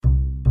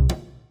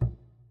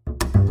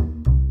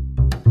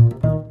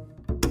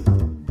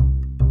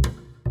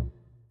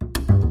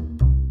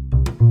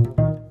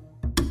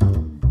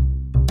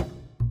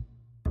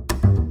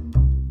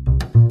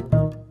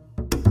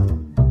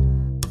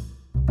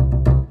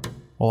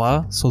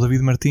Olá, sou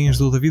David Martins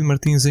do David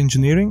Martins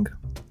Engineering.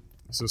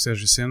 Sou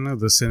Sérgio Sena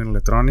da Sena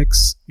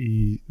Electronics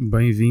e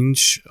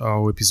bem-vindos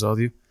ao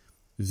episódio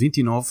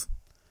 29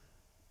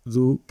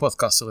 do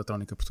podcast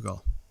Eletrónica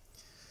Portugal.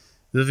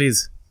 David,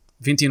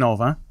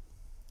 29, hein?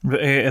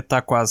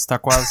 Está quase. Está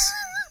quase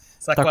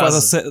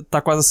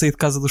a sair de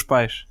casa dos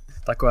pais.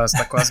 Está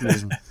quase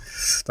mesmo.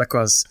 Está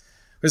quase.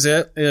 Pois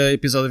é,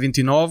 episódio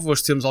 29.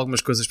 Hoje temos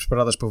algumas coisas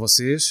preparadas para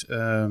vocês,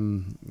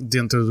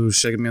 dentro dos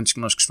segmentos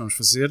que nós costumamos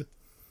fazer.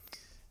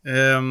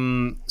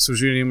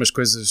 Surgirem umas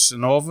coisas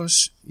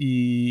novas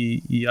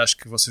e acho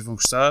que vocês vão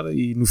gostar.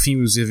 E no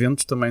fim, os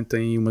eventos também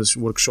têm umas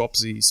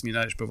workshops e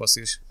seminários para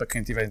vocês, para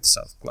quem estiver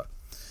interessado, claro.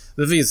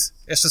 David,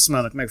 esta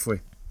semana como é que foi?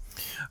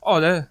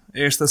 Olha,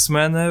 esta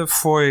semana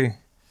foi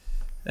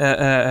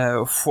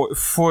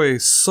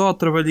só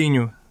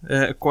trabalhinho,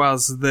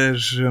 quase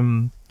das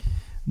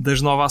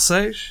 9 às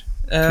 6,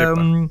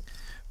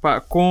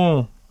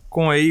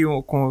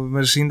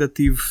 mas ainda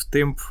tive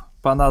tempo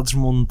para andar a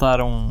desmontar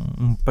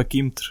um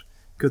paquímetro,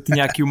 que eu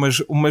tinha aqui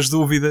umas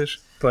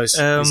dúvidas. Pois,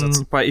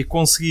 e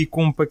consegui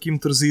com um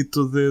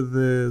paquímetrozito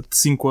de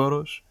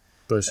 5€,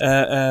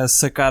 a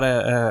sacar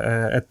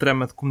a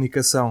trama de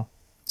comunicação.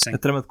 Sim. A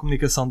trama de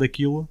comunicação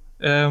daquilo.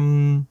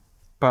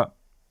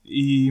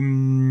 E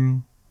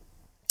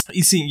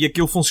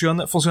aquilo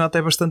funciona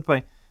até bastante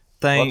bem.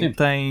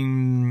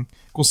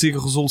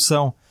 Consigo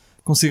resolução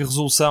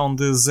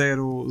de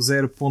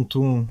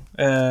 0.1,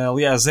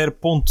 aliás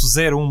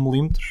 0.01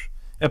 mm,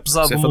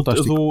 apesar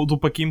do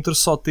paquímetro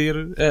só ter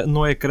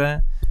no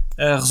ecrã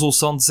a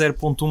resolução de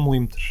 0.1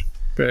 mm.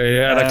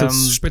 Era aquilo que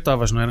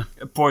suspeitavas, não era?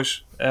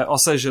 Pois, ou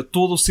seja,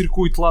 todo o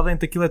circuito lá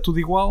dentro, aquilo é tudo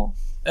igual,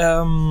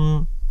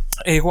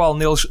 é igual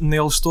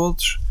neles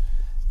todos,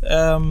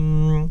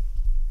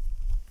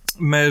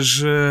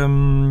 mas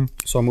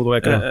só muda o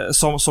ecrã.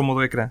 Só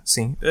muda o ecrã,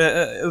 sim.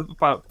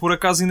 Por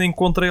acaso ainda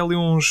encontrei ali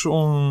uns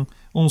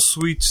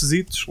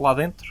switchzitos lá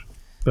dentro.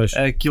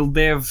 Aquilo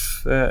deve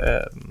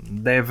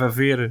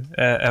haver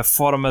a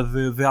forma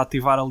de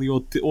ativar ali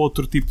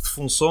outro tipo de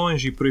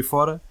funções e por aí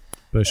fora.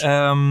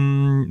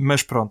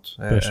 Mas pronto,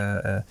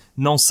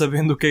 não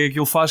sabendo o que é que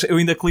aquilo faz, eu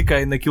ainda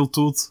cliquei naquilo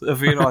tudo a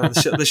ver, olha,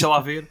 deixa lá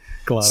ver.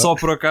 Claro. Só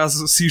por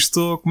acaso, se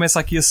isto começa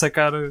aqui a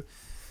sacar,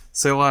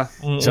 sei lá,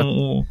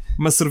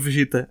 uma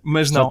cervejita,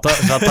 mas não.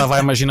 Já estava a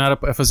imaginar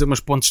a fazer umas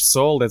pontes de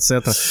sol,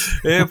 etc.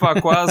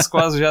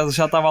 Quase,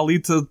 já estava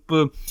ali,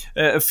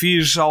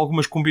 fiz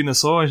algumas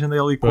combinações, andei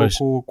ali com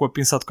a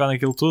pinça a tocar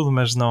naquilo tudo,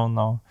 mas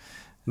não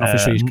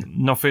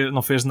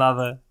fez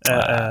nada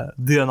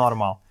de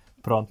anormal.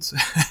 Pronto.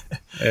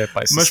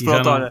 Mas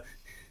pronto, olha,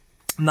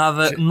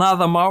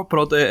 nada mal.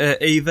 Pronto,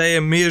 a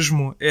ideia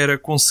mesmo era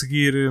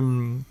conseguir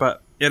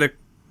era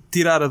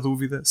tirar a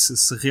dúvida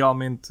se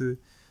realmente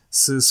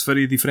se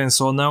faria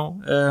diferença ou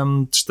não.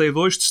 Testei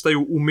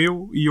o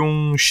meu e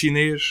um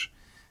chinês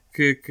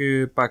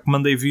que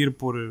mandei vir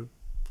por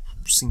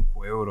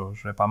 5€,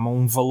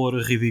 um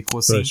valor ridículo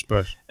assim.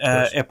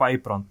 E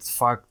pronto, de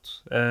facto,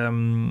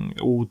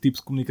 o tipo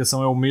de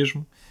comunicação é o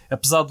mesmo,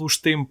 apesar dos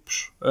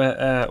tempos,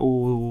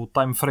 o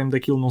time frame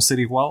daquilo não ser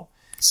igual.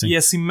 Sim. E é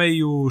assim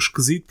meio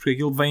esquisito, porque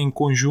aquilo vem em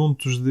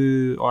conjuntos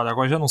de, olha,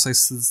 agora já não sei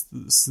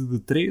se de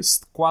 3,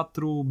 de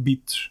 4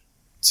 bits.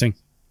 Sim.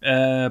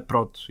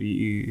 Pronto,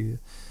 e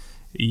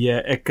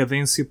a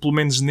cadência, pelo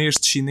menos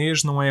neste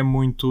chinês, não é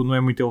muito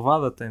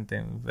elevada,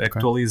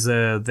 actualiza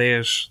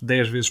 10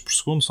 vezes por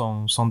segundo,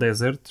 são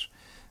 10 Hz,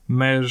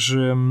 mas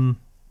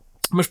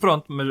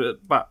pronto,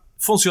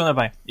 funciona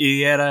bem.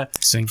 E era,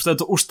 sim.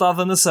 Portanto, o estado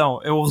da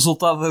nação é o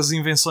resultado das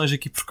invenções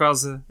aqui por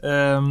casa.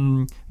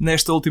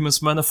 Nesta última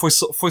semana foi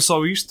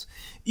só isto,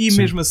 e sim.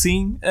 Mesmo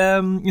assim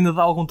ainda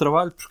dá algum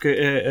trabalho, porque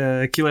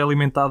aquilo é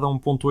alimentado a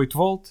 1.8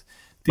 volt.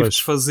 Tive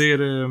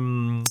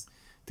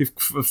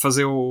que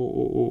fazer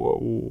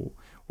o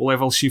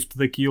level shift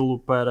daquilo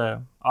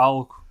para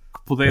algo que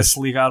pudesse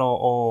ligar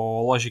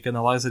ao Logic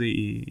Analyzer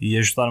e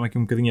ajudar-me aqui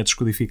um bocadinho a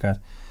descodificar.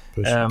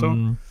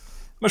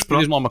 Mas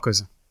pronto. Diz-me lá uma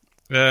coisa.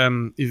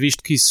 E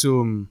visto que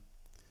isso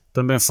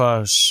também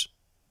faz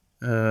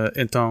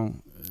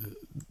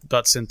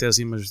dá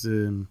centésimas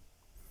de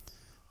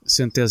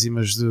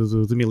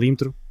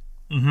milímetro,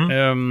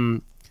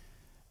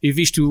 e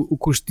visto o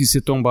custo disso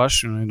ser tão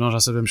baixo, né? Nós já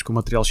sabemos que o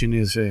material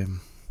chinês a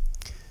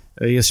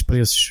esses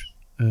preços,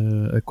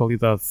 a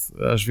qualidade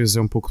às vezes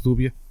é um pouco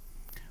dúbia.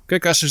 O que é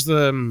que achas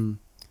da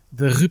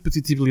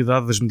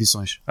repetitibilidade das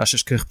medições?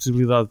 Achas que a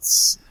repetibilidade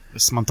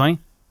se mantém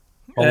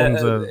ao longo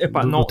do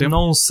tempo?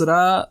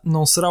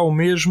 Não será o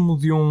mesmo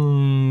de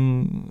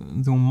um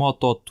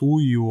Moto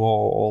Tuyo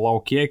ou lá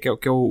o que é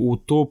o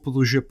topo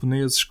dos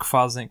japoneses que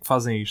fazem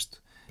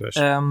isto.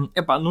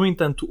 No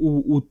entanto,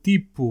 o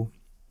tipo...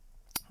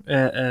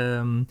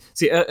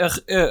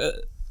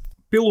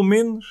 pelo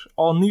menos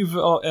ao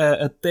nível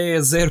até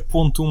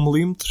 0.1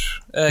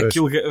 milímetros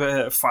aquilo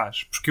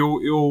faz, porque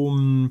eu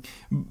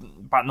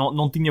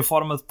não tinha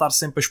forma de estar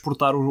sempre a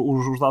exportar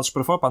os dados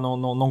para fora,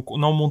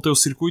 não montei o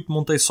circuito,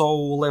 montei só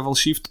o level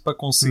shift para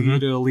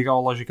conseguir ligar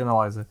o Logic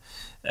Analyzer.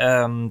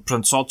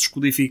 Portanto, só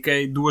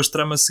descodifiquei 2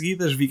 tramas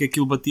seguidas, vi que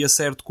aquilo batia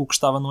certo com o que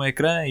estava no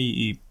ecrã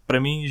e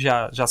para mim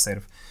já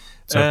serve.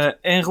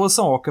 Em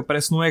relação ao que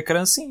aparece no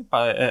ecrã, sim,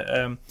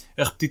 a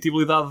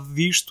repetitividade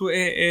disto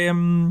é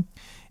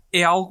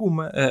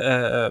alguma.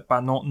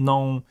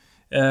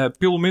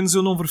 Pelo menos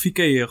eu não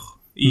verifiquei erro.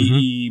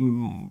 E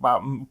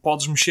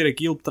podes mexer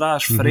aquilo,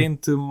 trás,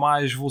 frente,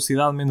 mais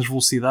velocidade, menos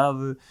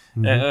velocidade.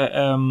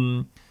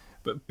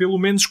 Pelo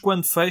menos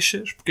quando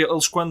fechas, porque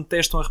eles quando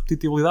testam a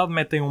repetitividade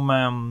metem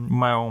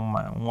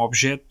um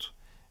objeto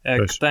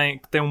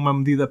que tem uma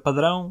medida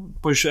padrão,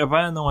 depois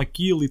abanam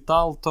aquilo e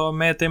tal,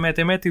 metem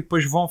e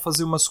depois vão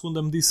fazer uma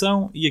segunda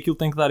medição e aquilo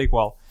tem que dar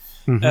igual.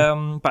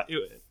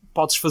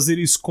 Podes fazer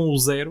isso com o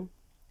 0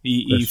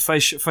 e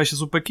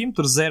fechas o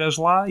paquímetro, zeras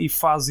lá e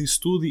fazes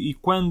isso tudo, e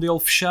quando ele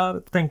fechar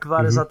tem que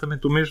dar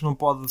exatamente o mesmo, não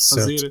pode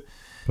fazer.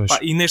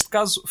 E neste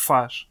caso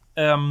faz.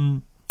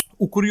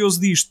 O curioso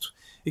disto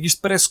é que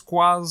isto parece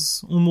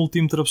quase um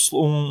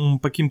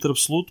paquímetro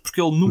absoluto,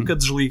 porque ele nunca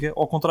desliga,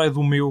 ao contrário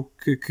do meu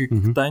que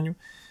tenho,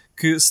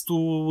 que se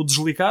tu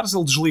desligares,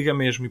 ele desliga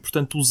mesmo, e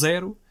portanto o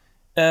 0,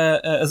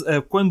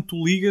 quando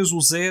tu ligas,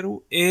 o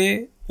 0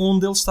 é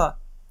onde ele está.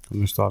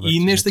 E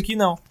neste aqui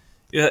não.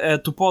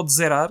 Tu podes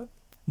zerar,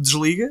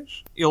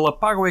 desligas, ele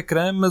apaga o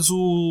ecrã, mas a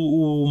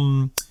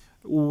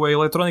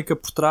eletrónica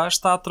por trás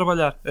está a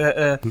trabalhar.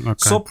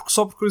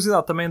 Só por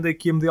curiosidade, também andei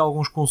aqui a medir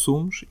alguns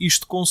consumos.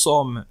 Isto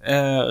consome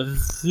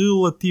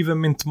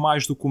relativamente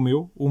mais do que o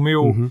meu. O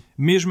meu,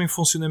 mesmo em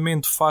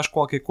funcionamento, faz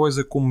qualquer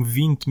coisa como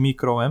 20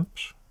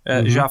 microamps,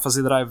 já a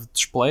fazer drive de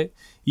display,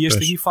 e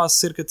este aqui faz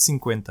cerca de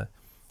 50.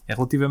 É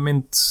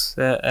relativamente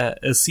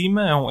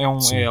acima,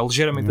 é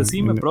ligeiramente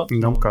acima. Pronto,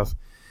 não é um bocado.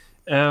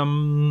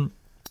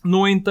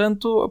 No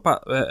entanto,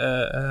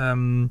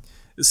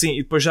 sim, e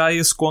depois já há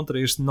esse contra.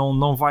 Este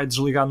não vai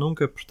desligar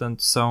nunca,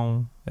 portanto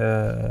são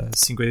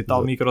 50 e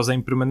tal micros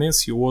em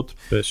permanência, o outro.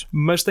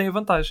 Mas tem a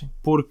vantagem,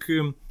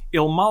 porque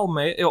ele mal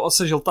mede, ou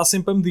seja, ele está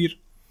sempre a medir.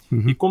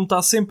 E como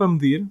está sempre a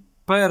medir,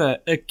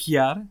 para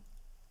hackear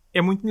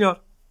é muito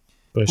melhor.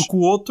 Porque o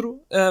outro,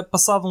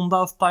 passado um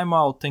dado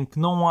timeout em que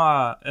não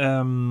há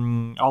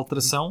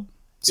alteração,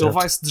 ele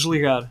vai se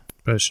desligar.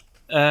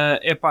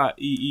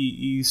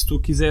 E se tu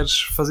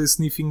quiseres fazer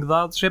sniffing de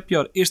dados é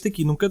pior. Este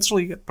aqui nunca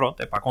desliga.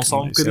 Pronto,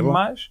 consome um bocadinho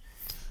mais,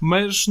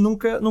 mas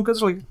nunca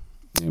desliga.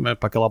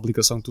 Para aquela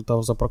aplicação que tu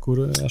estavas à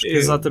procura, acho que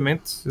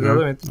exatamente.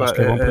 Acho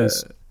que é bom para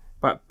isso.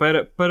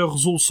 Para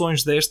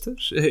resoluções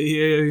destas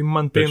e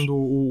mantendo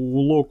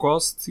o low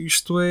cost,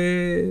 isto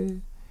é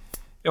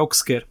o que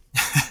se quer.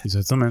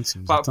 Exatamente.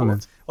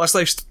 Lá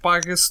está, isto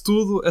paga-se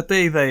tudo, até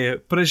a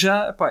ideia. Para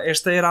já,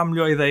 esta era a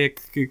melhor ideia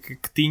que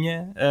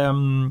tinha,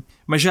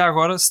 mas já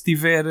agora, se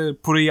tiver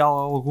por aí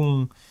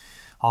algum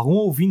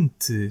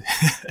ouvinte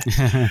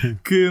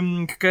que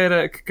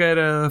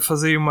queira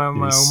fazer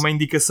uma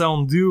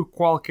indicação de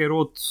qualquer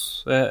outro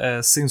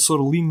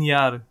sensor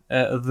linear,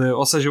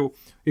 ou seja,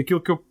 aquilo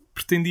que eu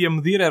pretendia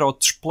medir era o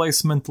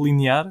displacement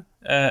linear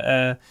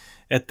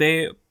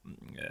até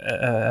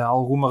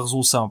alguma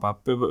resolução.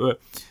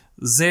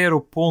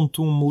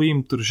 0.1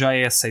 milímetro já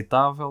é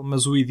aceitável,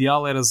 mas o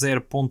ideal era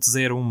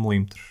 0.01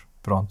 milímetros.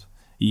 Pronto.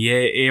 E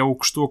é o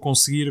que estou a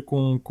conseguir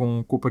com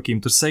o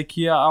paquímetro. Sei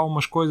que há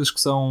umas coisas que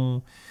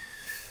são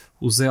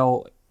os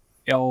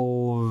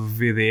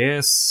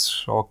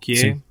LVDS, ou o que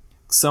é,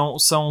 que são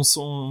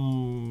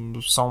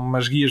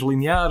umas guias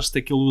lineares,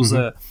 aquilo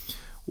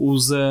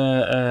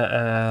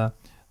usa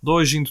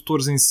 2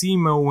 indutores em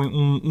cima,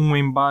 um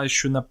em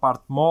baixo na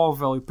parte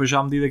móvel, e depois já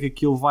à medida que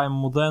aquilo vai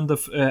mudando,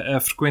 a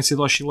frequência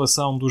de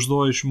oscilação dos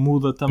dois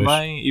muda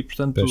também, e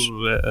portanto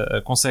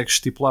consegues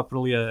estipular por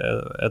ali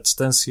a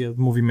distância de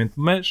movimento.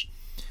 Mas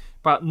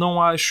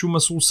não acho uma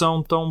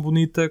solução tão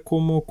bonita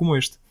como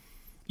este.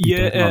 E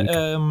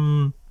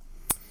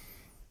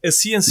a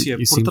ciência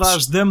por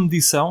trás da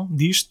medição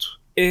disto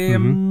é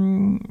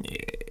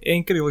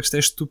incrível. Isto é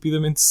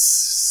estupidamente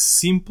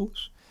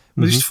simples,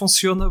 mas isto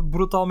funciona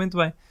brutalmente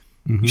bem.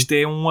 Isto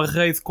é um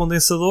array de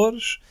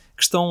condensadores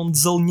que estão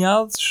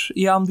desalinhados,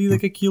 e à medida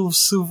que aquilo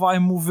se vai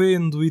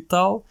movendo e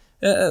tal,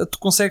 tu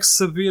consegues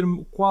saber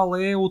qual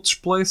é o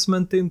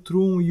displacement entre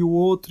um e o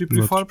outro, e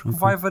por aí fora, porque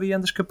vai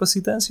variando as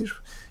capacitâncias.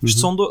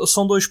 Isto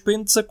são 2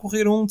 pentes a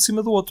correr um de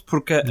cima do outro,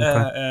 porque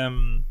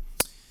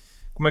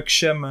como é que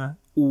chama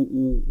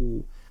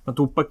o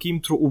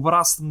paquímetro, o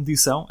braço de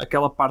medição,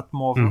 aquela parte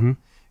móvel,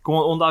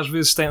 onde às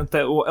vezes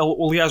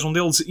aliás, onde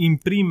eles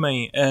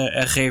imprimem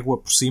a régua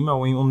por cima,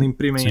 ou onde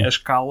imprimem a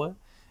escala,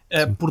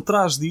 por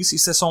trás disso,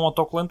 isso é só um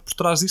autocolante, por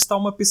trás disso está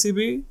uma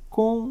PCB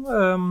com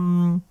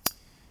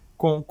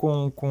o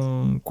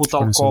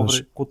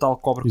tal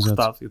cobre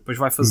cortado, e depois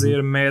vai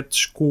fazer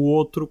match com o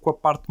outro, com a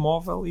parte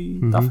móvel,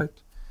 e está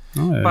feito.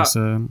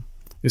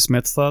 Esse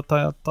método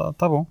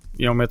está bom,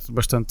 e é um método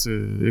bastante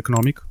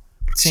económico,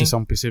 porque se é só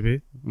um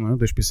PCB, não é?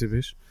 2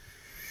 PCBs,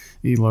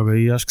 e logo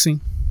aí acho que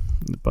sim.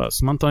 Pá,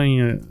 se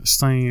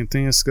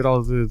tem esse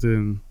grau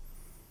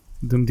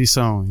de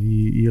medição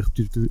e a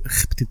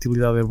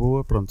repetitividade é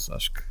boa, pronto,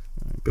 acho que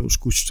pelos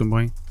custos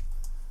também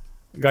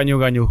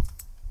ganhou.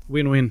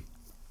 Win-win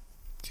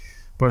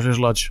para os dois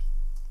lados.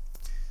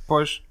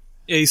 Pois,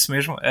 é isso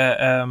mesmo.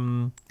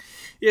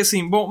 É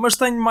assim, bom, mas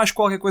tenho mais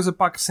qualquer coisa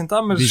para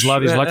acrescentar, mas... Diz lá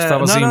que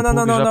estavas em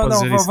público já para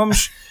dizer isso.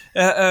 Vamos...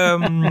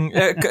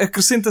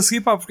 acrescenta a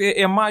seguir, pá, porque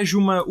é mais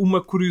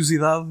uma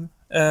curiosidade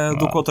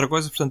do que outra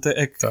coisa, portanto,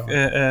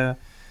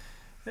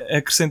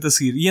 acrescenta a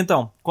seguir. E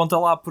então, conta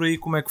lá por aí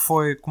como é que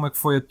foi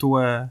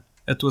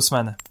a tua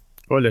semana.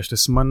 Olha, esta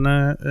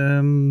semana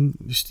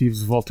estive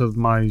de volta de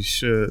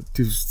mais...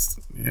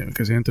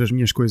 quer dizer, entre as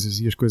minhas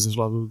coisas e as coisas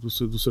lá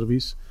do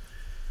serviço,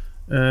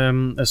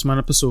 a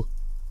semana passou.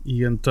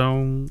 E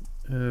então,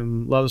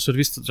 lá do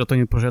serviço já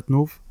tenho um projeto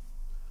novo.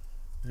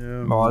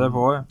 Olha,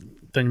 boa.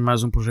 Tenho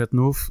mais um projeto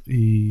novo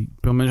e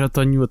pelo menos já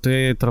tenho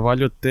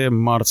trabalho até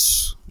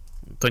março.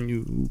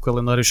 Tenho o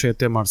calendário cheio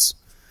até março,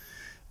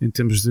 em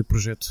termos de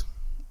projeto.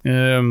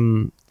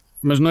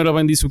 Mas não era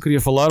bem disso que eu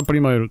queria falar.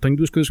 Primeiro, tenho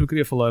 2 coisas que eu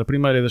queria falar. A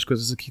primeira é das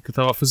coisas aqui que eu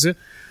estava a fazer.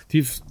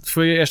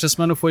 Esta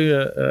semana foi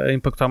a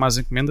empacotar mais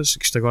encomendas,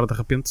 que isto agora de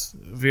repente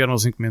vieram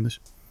as encomendas.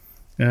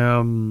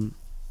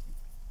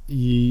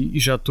 E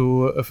já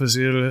estou a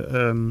fazer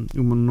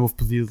um novo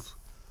pedido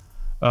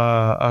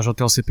às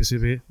Hotel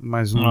CPCB,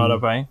 mais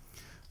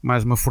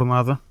uma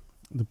fornada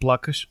de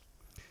placas.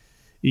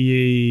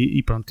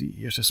 E pronto,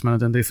 e esta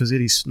semana andei a fazer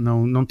isso.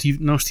 Não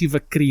estive a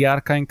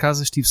criar cá em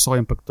casa, estive só a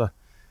empacotar.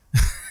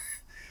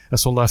 A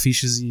soldar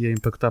fichas e a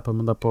empacotar para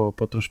mandar para o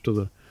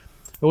transportador.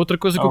 A outra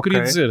coisa que eu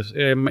queria dizer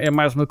é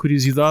mais uma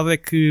curiosidade, é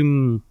que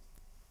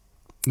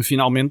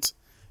finalmente,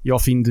 e ao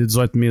fim de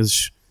 18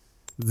 meses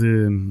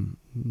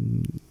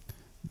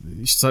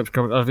isto, sabes que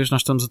às vezes nós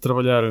estamos a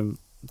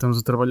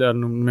trabalhar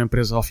numa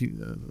empresa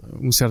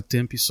um certo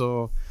tempo e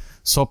só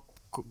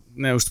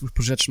né, os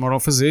projetos demoram a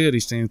fazer,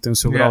 isto tem o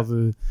seu grau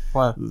de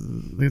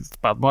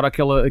demora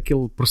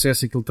aquele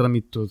processo, aquele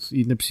trâmite todo,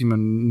 e ainda por cima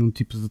num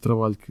tipo de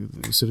trabalho,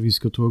 o serviço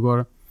que eu estou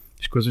agora,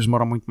 as coisas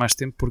demoram muito mais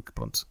tempo, porque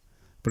pronto,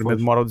 primeiro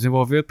demoram a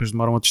desenvolver, depois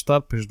demoram a testar,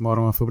 depois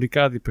demoram a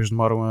fabricar, e depois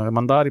demoram a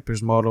mandar, e depois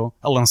demoram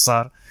a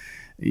lançar,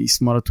 e isso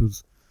demora tudo.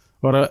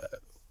 Ora,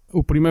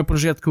 o primeiro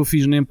projeto que eu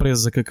fiz na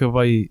empresa, que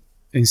acabei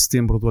em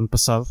setembro do ano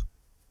passado,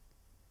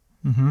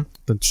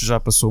 portanto já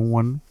passou um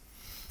ano,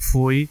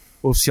 foi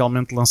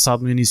oficialmente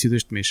lançado no início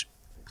deste mês.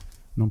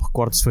 Não me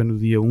recordo se foi no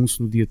dia 1,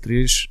 se no dia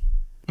 3.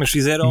 Mas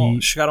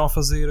chegaram a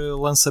fazer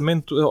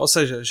lançamento, ou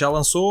seja, já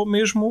lançou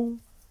mesmo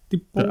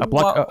tipo,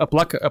 a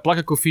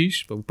placa que eu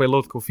fiz, o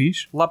payload que eu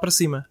fiz lá para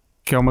cima,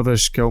 que é uma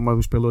dos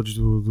payloads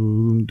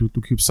do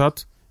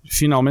CubeSat,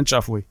 finalmente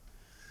já foi.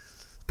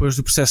 Depois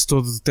do processo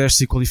todo de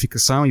testes e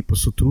qualificação, e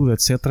passou tudo,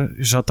 etc.,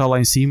 já está lá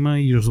em cima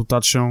e os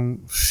resultados são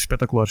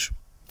espetaculares.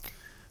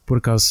 Por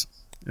acaso,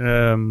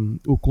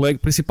 o colega,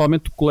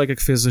 principalmente o colega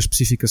que fez as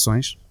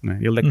especificações, né?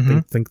 Ele é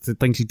que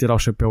tem que lhe tirar o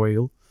chapéu a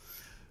ele.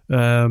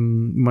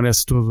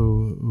 Merece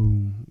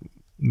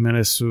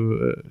merece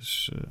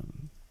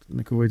como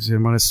é que eu vou dizer?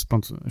 Merece,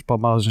 pronto, as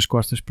palmadas nas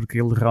costas, porque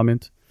ele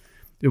realmente,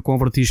 eu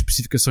converti as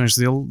especificações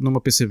dele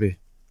numa PCB,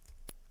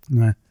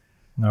 não é?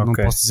 Não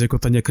posso dizer que eu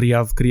tenha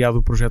criado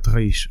o projeto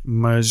raiz,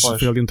 mas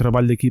foi ali um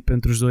trabalho de equipa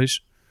entre os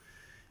dois,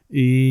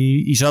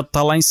 e já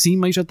está lá em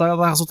cima e já está a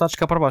dar resultados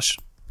cá para baixo,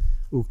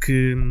 o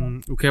que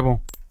é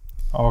bom.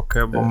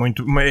 Bom,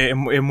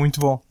 é muito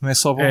bom, não é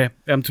só bom. É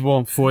muito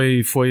bom.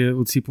 Foi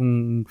o tipo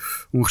um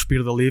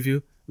respiro de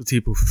alívio, do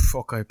tipo,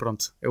 ok,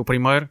 pronto, é o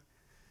primeiro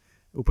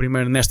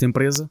nesta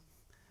empresa,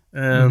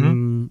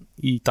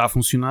 e está a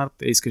funcionar,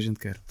 é isso que a gente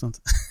quer, portanto.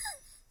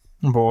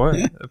 Boa,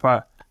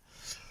 pá.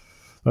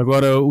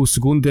 Agora o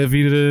segundo deve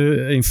ir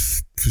em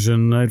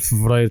janeiro,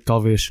 fevereiro,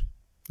 talvez.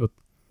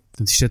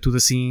 Portanto, isto é tudo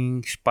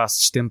assim,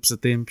 espaços de tempos a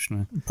tempos,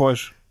 não é?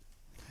 Pois.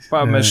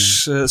 Pá,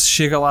 mas se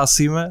chega lá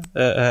acima...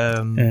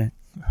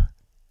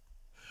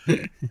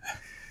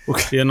 O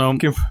que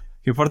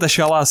importa é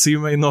chegar lá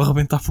acima e não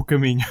arrebentar para o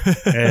caminho.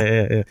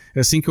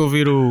 Assim que eu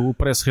ouvir o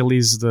press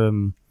release da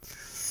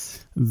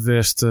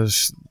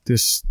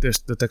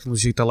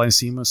tecnologia que está lá em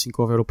cima, assim que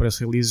houver o press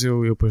release,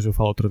 eu depois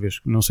falo outra vez.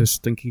 Não sei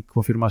se tenho que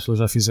confirmar se eles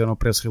já fizeram o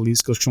press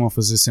release, que eles costumam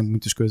fazer sempre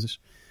muitas coisas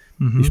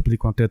e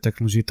explicam até a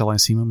tecnologia que está lá em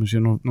cima, mas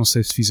eu não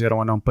sei se fizeram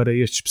ou não para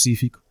este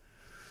específico,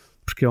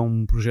 porque é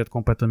um projeto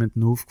completamente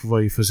novo que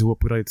veio fazer o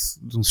upgrade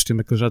de um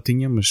sistema que eu já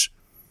tinha, mas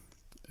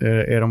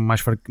era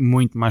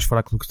muito mais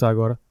fraco do que está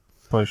agora.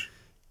 Pois.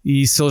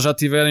 E se eles já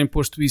tiverem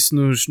posto isso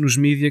nos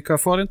mídia cá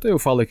fora, então eu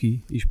falo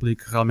aqui e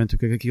explico realmente o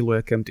que é que aquilo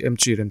é, que é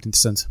muito giro, é muito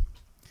interessante.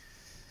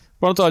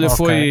 Pronto, olha,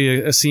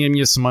 foi assim a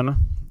minha semana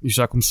e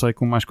já comecei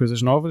com mais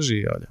coisas novas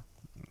e olha,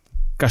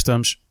 cá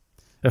estamos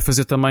a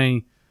fazer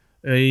também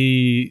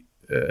aí,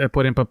 a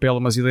pôr em papel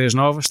umas ideias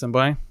novas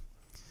também.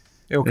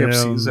 É o que é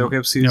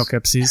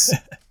preciso.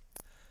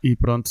 E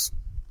pronto.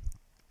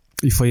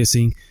 E foi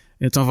assim.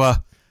 Então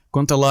vá,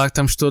 Conta lá que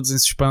estamos todos em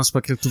suspense para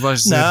aquilo que tu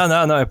vais dizer.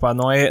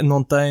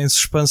 Não tem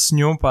suspense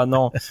nenhum, pá,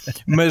 não.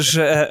 Mas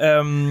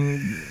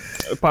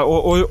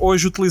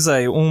hoje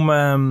utilizei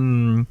uma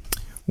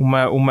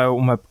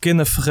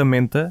pequena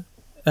ferramenta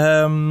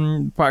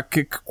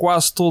que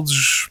quase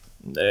todos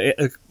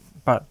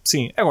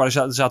sim, agora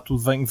já tudo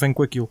vem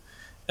com aquilo,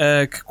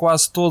 que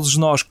quase todos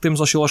nós que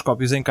temos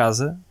osciloscópios em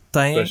casa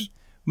têm. Pois.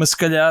 Mas se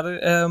calhar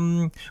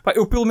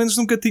eu pelo menos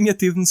nunca tinha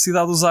tido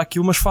necessidade de usar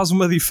aquilo, mas faz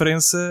uma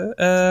diferença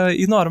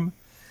enorme.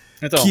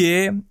 Então, que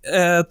é,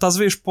 estás a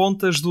ver as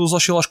pontas dos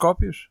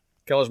osciloscópios?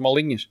 Aquelas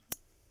molinhas?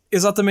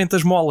 Exatamente,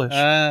 as molas.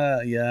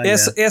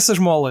 Essas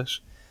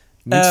molas.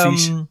 Muito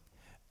fixe.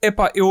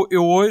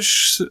 Eu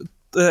hoje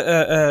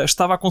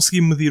estava a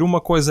conseguir medir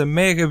uma coisa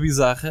mega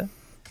bizarra,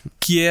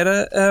 que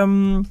era...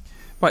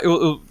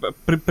 eu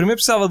primeiro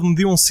precisava de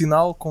medir um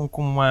sinal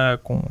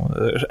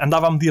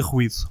andava a medir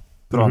ruído.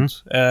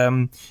 Pronto.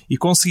 E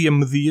conseguia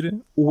medir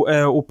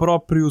o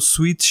próprio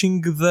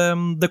switching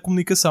da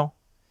comunicação.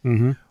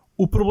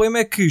 O problema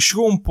é que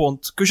chegou a um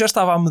ponto que eu já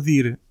estava a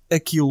medir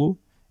aquilo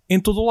em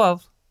todo o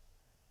lado.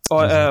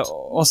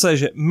 Ou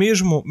seja,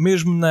 mesmo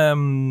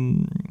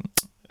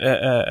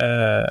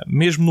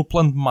no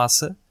plano de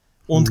massa,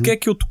 onde quer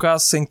que eu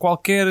tocasse, em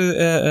qualquer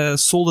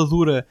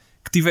soldadura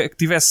que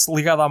tivesse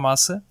ligada à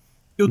massa,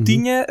 eu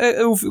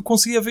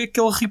conseguia ver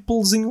aquele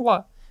ripplezinho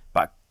lá.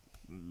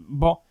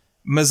 Bom,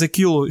 mas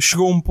aquilo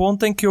chegou a um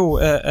ponto em que eu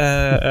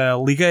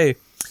liguei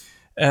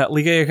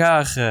a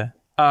garra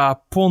à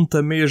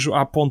ponta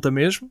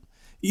mesmo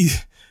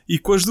e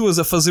com as duas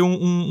a fazer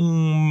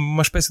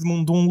uma espécie de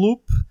um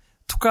loop,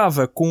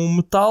 tocava com um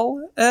metal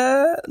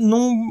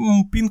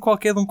num pino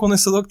qualquer de um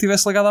condensador que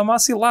tivesse ligado à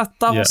massa, e lá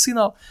estava o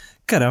sinal.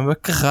 Caramba,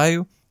 que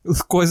raio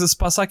de coisa se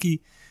passa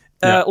aqui.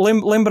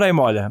 Lembrei-me,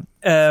 olha,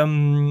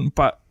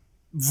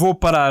 vou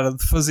parar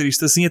de fazer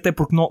isto assim, até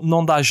porque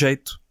não dá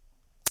jeito.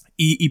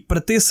 E para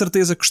ter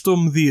certeza que estou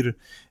a medir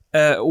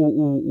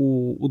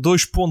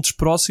dois pontos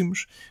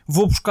próximos,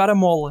 vou buscar a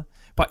mola.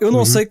 Eu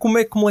não sei como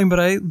é que me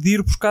lembrei de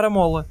ir buscar a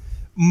mola,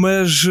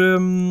 mas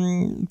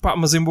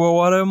em boa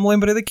hora me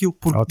lembrei daquilo,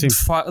 porque de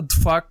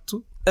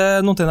facto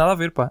não tem nada a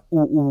ver.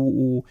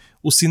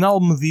 O sinal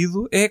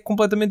medido é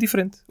completamente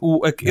diferente.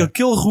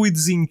 Aquele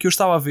ruídozinho que eu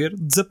estava a ver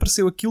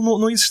desapareceu, aquilo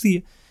não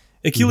existia.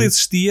 Aquilo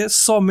existia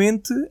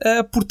somente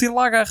por ter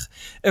lá agarre.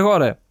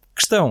 Agora,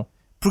 questão,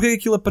 porquê que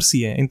aquilo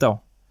aparecia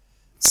então?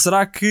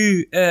 Será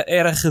que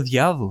era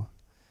radiado?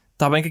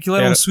 Está bem que aquilo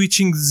era um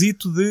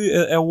switchingzito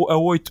a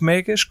 8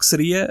 megas, que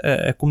seria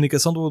a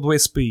comunicação do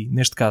SPI,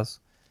 neste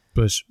caso.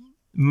 Pois.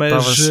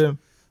 Mas...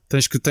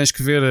 Tens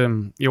que ver...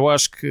 Eu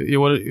acho que...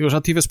 Eu já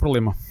tive esse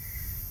problema.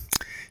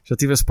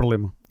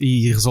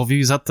 E resolvi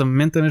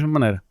exatamente da mesma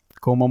maneira.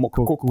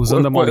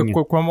 Usando a molinha.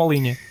 Com a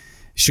molinha.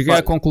 Cheguei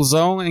à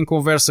conclusão, em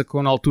conversa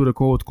na altura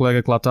com outro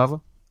colega que lá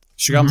estava,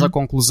 chegámos à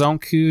conclusão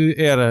que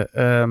era...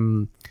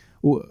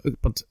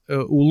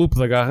 o loop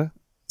da garra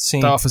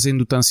estava a fazer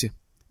indutância.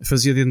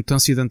 Fazia de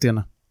indutância e de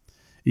antena.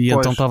 E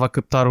então estava a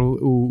captar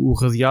o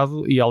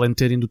radiado, e além de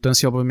ter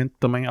indutância, obviamente,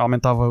 também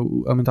aumentava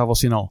o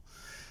sinal.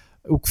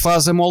 O que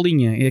faz a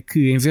molinha é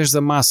que, em vez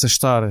da massa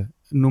estar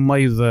no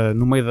meio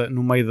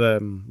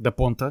da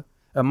ponta,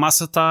 a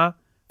massa está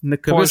na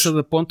cabeça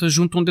da ponta,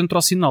 junto onde entra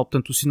o sinal.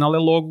 Portanto, o sinal é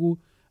logo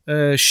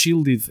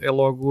shielded, é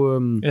logo...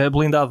 é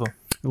blindado.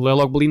 Ele é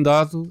logo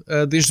blindado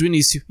desde o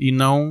início, e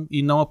não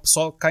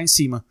só cá em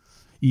cima.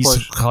 E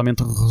isso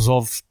realmente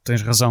resolve,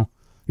 tens razão.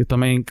 Eu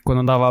também, quando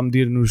andava a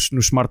medir nos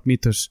smart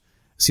meters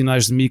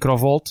sinais de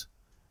microvolt,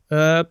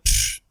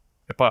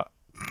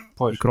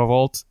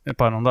 microvolt,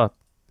 não dá.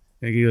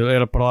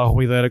 Era para lá a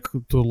ruideira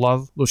de todo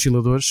lado, de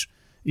osciladores,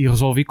 e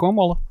resolvi com a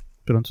mola.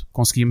 Pronto,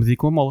 consegui medir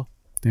com a mola.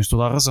 Tens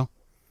toda a razão.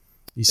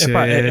 Isso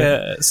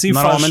sim,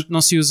 normalmente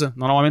não se usa.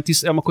 Normalmente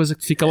isso é uma coisa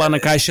que fica lá na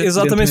caixa.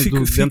 Exatamente,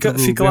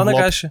 fica lá na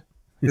caixa.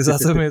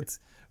 Exatamente.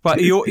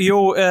 Eu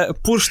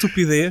por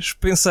estupidez,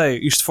 pensei,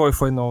 isto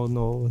foi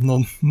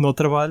no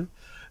trabalho,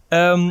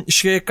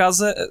 cheguei a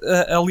casa,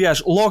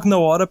 aliás, logo na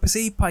hora,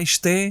 pensei,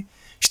 isto é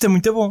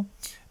muito bom.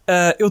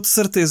 Eu de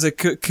certeza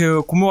que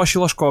o meu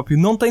osciloscópio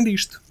não tem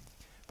disto.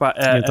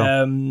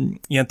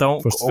 E então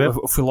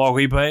fui logo ao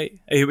eBay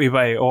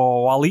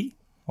ou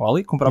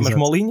Ali, comprar umas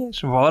molinhas,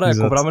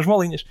 comprar umas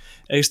molinhas.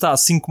 Aí está,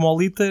 5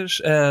 molitas,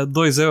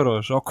 2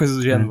 euros, ou coisa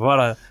do género,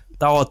 bora,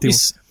 está ótimo.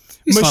 Isso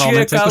mas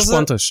cheguei a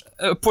casa,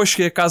 depois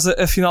cheguei a casa,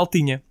 afinal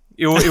tinha.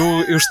 Eu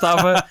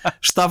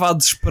estava a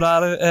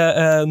desesperar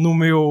no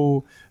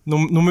meu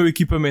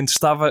equipamento,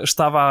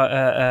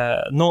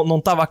 não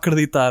estava a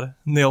acreditar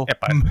nele.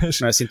 Mas...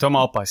 Não é assim tão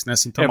mal, pá. Isso não é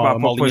assim tão mal. A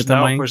molinha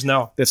também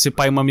deve ser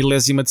pá, 1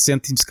 milésima de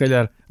cêntimo, se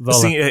calhar. Dólar.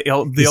 Sim,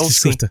 dele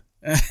sim.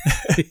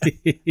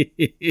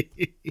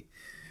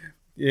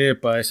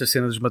 Esta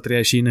cena dos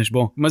materiais chinas,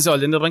 bom. Mas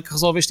olha, ainda bem que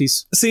resolveste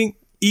isso. Sim.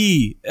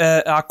 E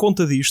à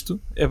conta disto,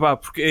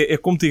 porque é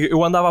como te digo,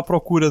 eu andava à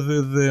procura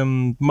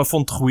de uma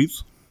fonte de ruído.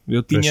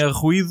 Eu tinha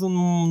ruído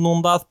num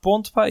dado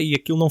ponto, e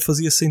aquilo não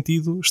fazia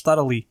sentido estar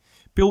ali.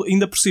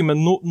 Ainda por cima,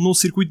 no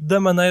circuito da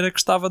maneira que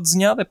estava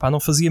desenhado,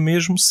 não fazia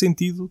mesmo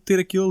sentido ter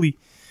aquilo ali.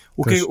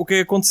 O que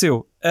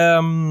aconteceu?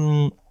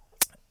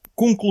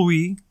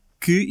 Concluí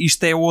que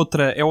isto é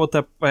outra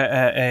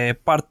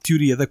parte de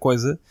teoria da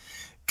coisa,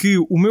 que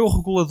o meu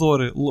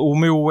regulador, o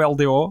meu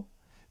LDO,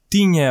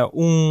 tinha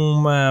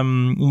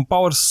um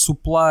Power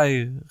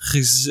Supply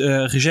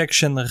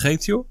Rejection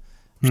Ratio,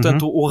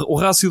 portanto o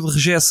rácio de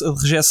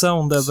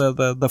rejeição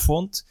da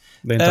fonte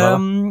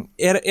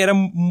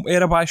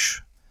era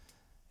baixo.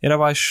 Era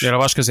baixo. Era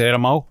baixo, quer dizer, era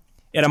mau?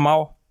 Era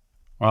mau.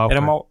 Okay.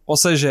 Era mau. Ou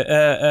seja,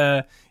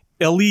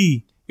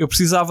 ali eu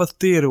precisava de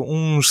ter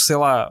uns, sei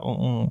lá,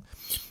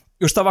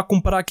 eu estava a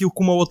comparar aquilo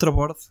com uma outra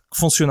board que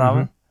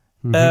funcionava.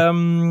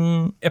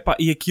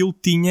 E aquilo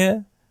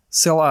tinha,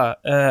 sei lá,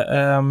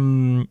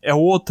 a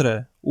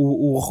outra,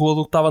 o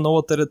regulador que estava na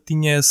outra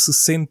tinha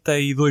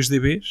 62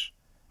 dBs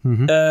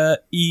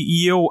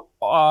e eu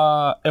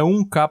a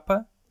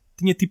 1K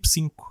tinha tipo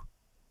 5.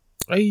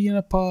 Aí,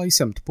 pá,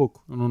 isso é muito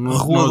pouco.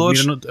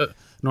 Reguladores,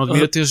 não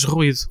admira teres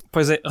ruído.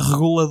 Pois é,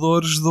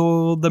 reguladores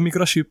da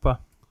microchip, pá.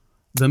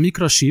 Da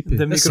microchip?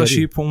 Da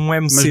microchip, um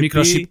MCP. Mas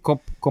microchip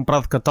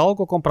comprado de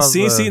catálogo ou comprado...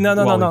 Sim,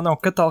 não,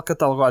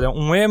 catálogo. Olha,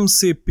 um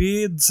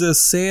MCP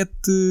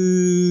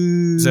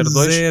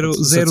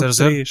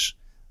 1703.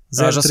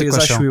 Já sei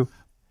quais acho são. eu.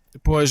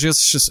 Pois,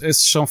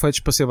 esses são feitos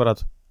para ser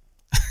barato.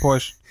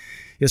 Pois.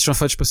 Esses são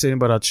feitos para serem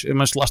baratos.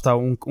 Mas lá está,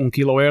 1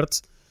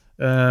 kHz.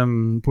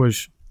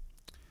 Pois.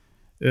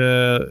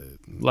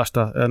 Lá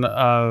está.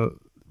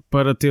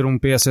 Para ter um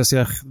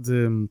PSRR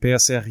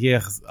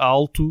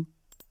alto,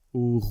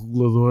 o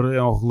regulador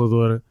é um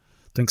regulador,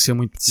 tem que ser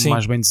muito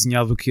mais bem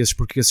desenhado do que esses,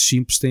 porque esses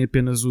simples têm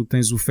apenas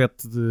tens o FET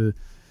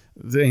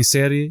em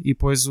série e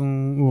depois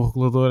um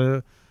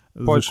regulador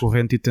de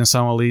corrente e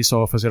tensão ali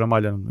só a fazer a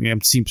malha. É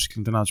muito simples, que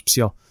não tem nada de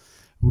especial.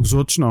 Os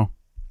outros não.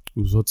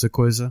 Os outros a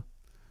coisa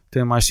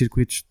tem mais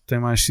circuitos, tem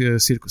mais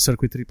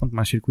circuitry,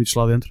 mais circuitos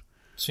lá dentro.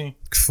 Sim.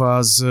 Que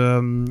faz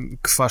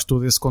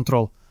todo esse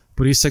controle.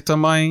 Por isso é que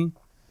também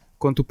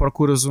quando tu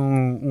procuras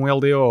um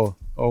LDO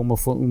ou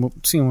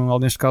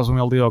neste caso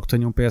um LDO que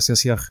tenha um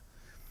PSSR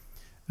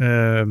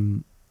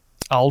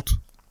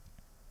alto,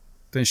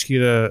 tens que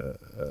ir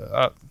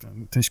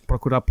tens que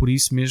procurar por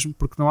isso mesmo,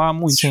 porque não há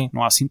muitos. Sim.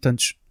 Não há assim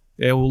tantos.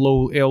 É o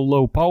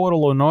low power, o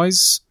low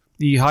noise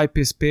e high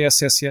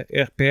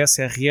PSRR.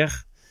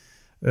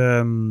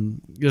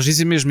 Eles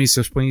dizem mesmo isso,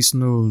 eles põem isso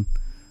no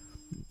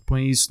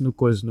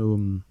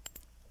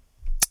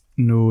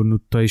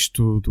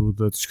texto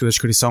da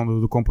descrição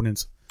do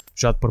componente,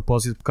 já de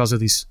propósito por causa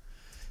disso.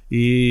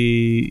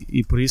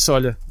 E por isso,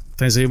 olha,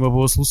 tens aí uma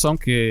boa solução,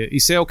 que é,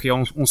 isso é o que é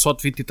um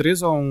SOT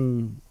 23 ou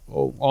um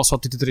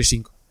SOT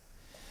 23.5?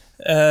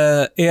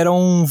 Era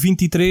um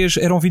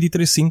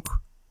 23.5.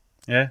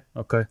 É?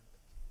 Ok.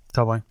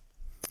 Está bem.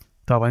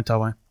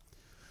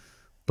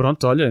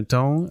 Pronto, olha,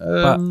 então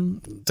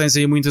tens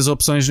aí muitas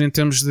opções em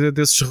termos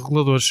desses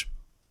reguladores.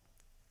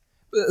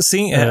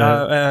 Sim,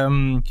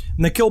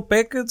 naquele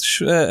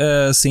package,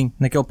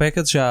 naquele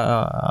package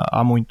já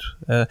há muito.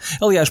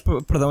 Aliás,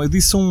 perdão, eu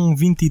disse um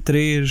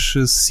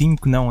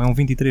 23.5, não, é um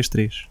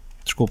 23.3.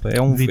 Desculpa, é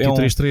um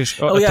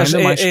 23.3. Aliás,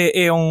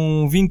 é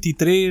um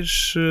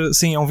 23,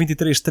 sim, é um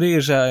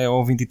 23.3, já é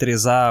o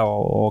 23A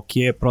ou o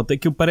que é, pronto,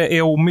 aquilo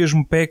é o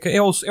mesmo package,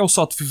 é o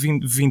SOT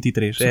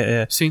 23.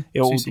 Sim,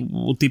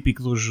 o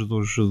típico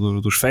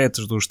dos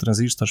FETs, dos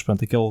transistores,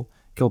 pronto, aquele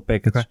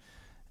package.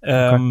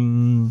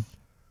 Okay.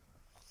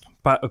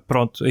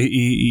 Pronto,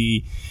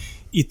 e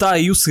está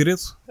aí o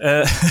segredo.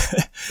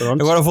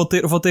 Agora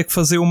vou ter que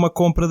fazer uma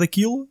compra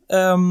daquilo,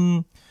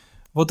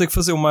 vou ter que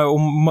fazer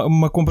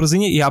uma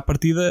comprazinha e à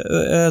partida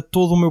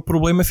todo o meu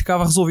problema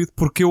ficava resolvido,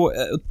 porque eu,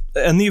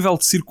 a nível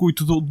de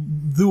circuito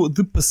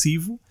de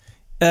passivo,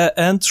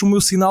 antes o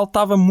meu sinal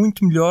estava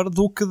muito melhor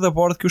do que da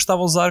board que eu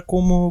estava a usar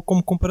como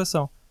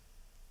comparação.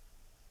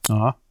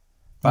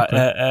 Okay.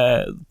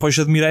 Depois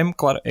admirei-me,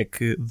 claro, é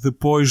que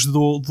depois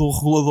do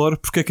regulador,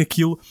 porque é que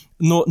aquilo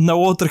na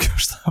outra que eu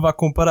estava a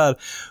comparar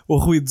o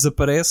ruído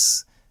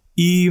desaparece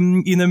e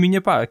na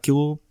minha,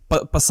 aquilo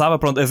passava,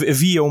 pronto,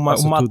 havia uma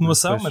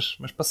atenuação, mas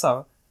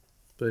passava.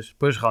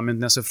 Pois realmente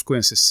nessa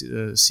frequência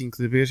 5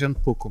 dB é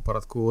muito pouco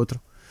comparado com o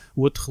outro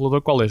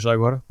regulador. Qual é já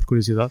agora, por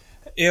curiosidade?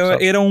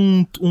 Era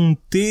um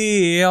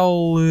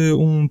TLV.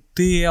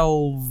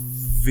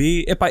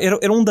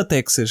 Era um da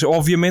Texas,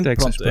 obviamente.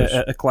 Texas, pronto,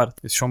 claro.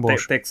 Esses são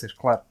bons. Texas,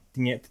 claro.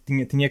 Tinha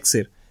que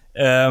ser.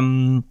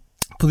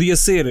 Podia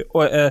ser.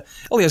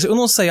 Aliás, eu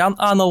não sei, a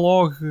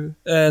Analog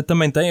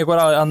também tem.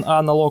 Agora a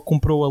Analog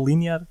comprou a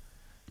Linear.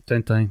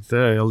 Tem.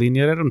 A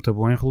Linear era muito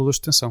bom em reguladores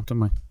de tensão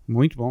também.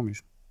 Muito bom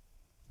mesmo.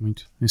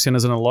 Muito. Em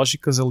cenas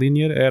analógicas, a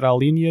Linear era a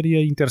Linear e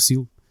a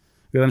Intersil.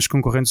 Grandes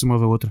concorrentes uma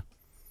da outra.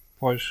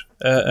 Pois.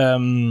 É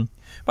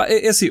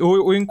assim,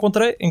 eu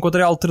encontrei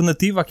a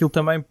alternativa, aquilo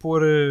também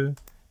por...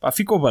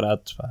 ficou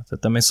barato.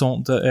 Também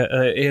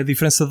é a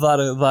diferença de dar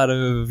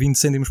 20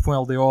 cêntimos para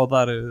um LDO ou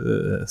dar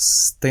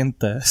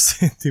 70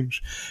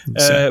 cêntimos.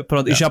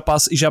 Pronto, e já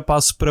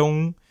passo para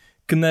um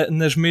que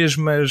nas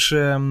mesmas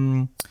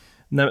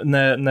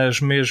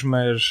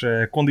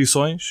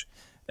condições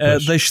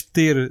deixe de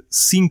ter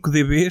 5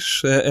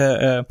 dBs.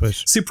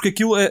 Sim, porque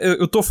aquilo,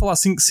 eu estou a falar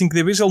 5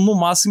 dBs, ele no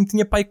máximo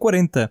tinha pai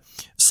 40.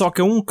 Só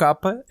que a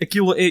 1K,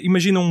 aquilo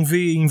imagina um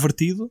V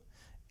invertido,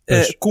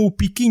 com o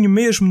piquinho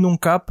mesmo num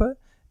K,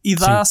 e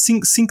dá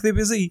 5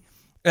 dBs aí.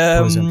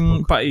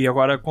 E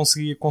agora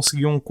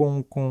consegui um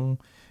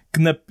que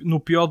no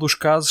pior dos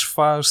casos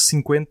faz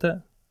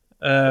 50.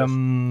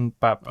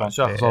 Pronto,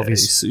 já resolve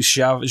isso.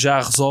 Já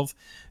resolve.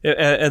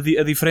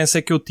 A diferença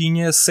é que eu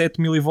tinha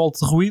 7 mV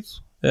de ruído.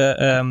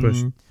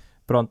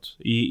 Pronto,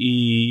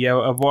 e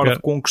a board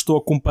com que estou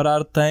a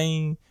comparar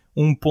tem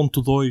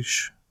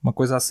 1.2, uma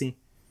coisa assim.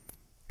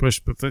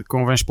 Pois,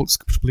 convém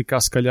explicar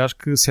se calhar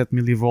que 7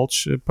 mV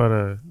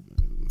para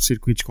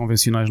circuitos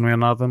convencionais não é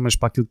nada, mas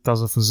para aquilo que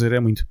estás a fazer é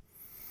muito.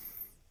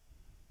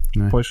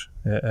 Não é? Pois,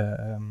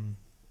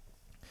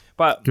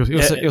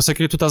 eu sei o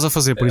que tu estás a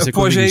fazer, por isso é que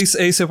pois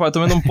é isso, pá,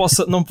 também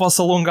não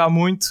posso alongar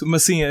muito,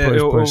 mas sim,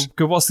 o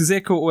que eu posso dizer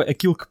é que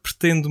aquilo que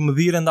pretendo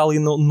medir anda ali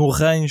no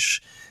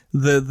range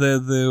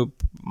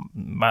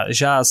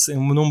já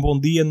num bom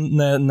dia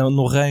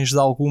no range de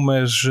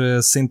algumas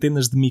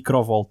centenas de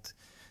microvolt.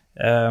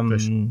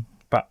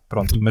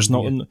 Pronto,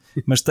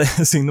 mas tem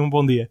assim num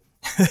bom dia.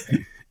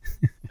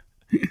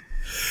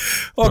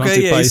 Ok,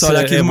 pronto, é isso,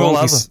 olha aqui do meu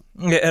lado.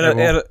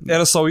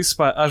 Era só isso,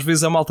 pá. Às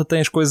vezes a malta tem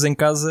as coisas em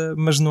casa,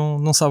 mas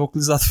não sabe o que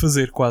lhes há de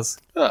fazer, quase.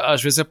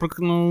 Às vezes é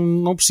porque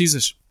não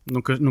precisas.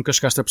 Nunca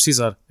chegaste a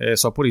precisar. É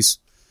só por isso,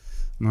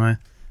 não é?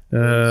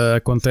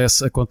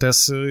 Acontece,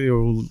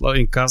 eu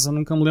em casa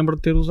nunca me lembro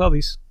de ter usado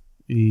isso.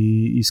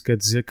 E isso quer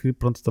dizer que,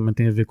 pronto, também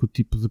tem a ver com o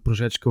tipo de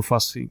projetos que eu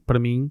faço para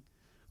mim,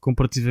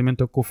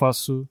 comparativamente ao que eu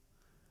faço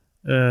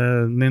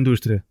na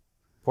indústria.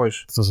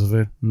 Pois. Estás a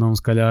ver? Não,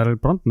 se calhar,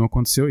 pronto, não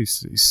aconteceu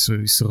isso.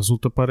 Isso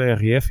resulta para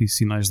RF e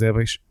sinais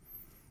débeis.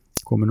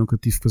 Como eu nunca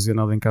tive que fazer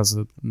nada em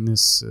casa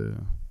nesse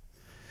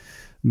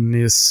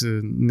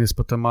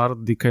patamar,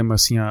 dediquei-me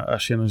assim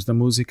às cenas da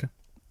música,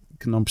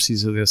 que não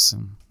precisa desse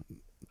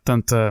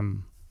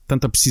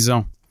tanta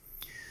precisão.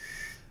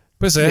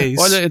 Pois é,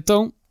 olha,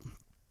 então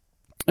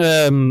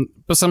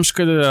passamos se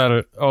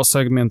calhar ao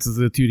segmento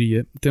da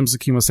teoria. Temos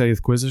aqui uma série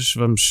de coisas,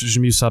 vamos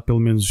esmiuçar pelo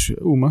menos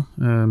uma.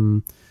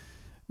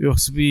 Eu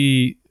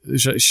recebi,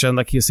 já ando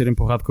aqui a ser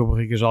empurrado com a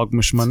barriga já há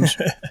algumas semanas,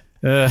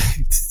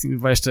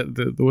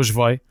 hoje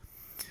vai,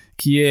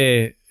 que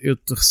é, eu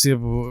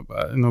recebo,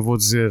 não vou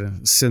dizer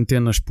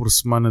centenas por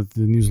semana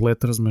de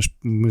newsletters,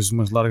 mas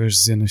umas largas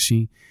dezenas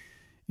sim,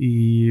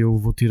 e eu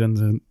vou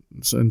tirando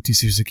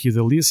notícias daqui e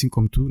dali, assim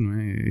como tu, não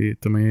é? E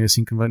também é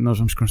assim que nós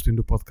vamos construindo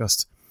o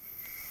podcast.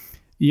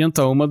 E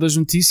então, uma das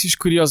notícias,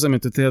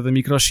 curiosamente até é da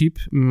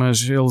Microchip,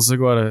 mas eles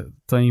agora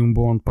têm um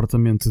bom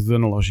departamento de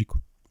analógico.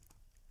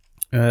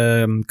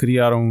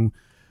 Criaram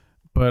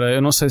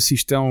eu não sei se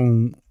isto é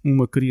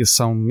uma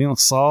criação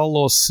mensal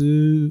ou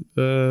se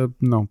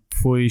não,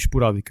 foi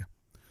esporádica,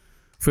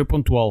 foi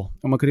pontual,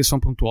 é uma criação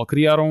pontual.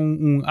 Criaram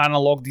um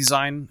Analog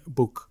Design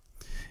Book,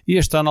 e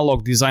este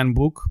Analog Design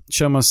Book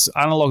chama-se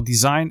Analog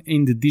Design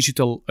in the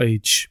Digital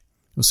Age,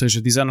 ou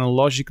seja, design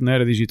analógico na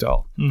era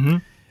digital.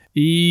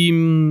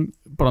 E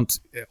pronto,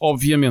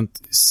 obviamente,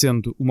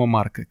 sendo uma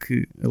marca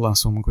que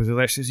lança uma coisa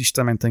destas, isto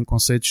também tem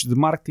conceitos de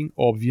marketing,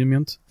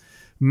 obviamente.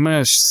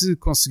 Mas se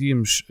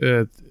conseguirmos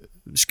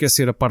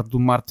esquecer a parte do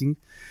marketing,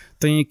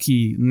 tem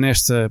aqui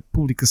nesta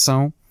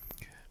publicação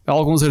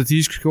alguns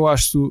artigos que eu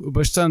acho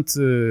bastante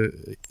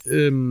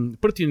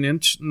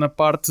pertinentes na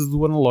parte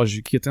do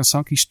analógico. E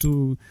atenção que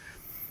isto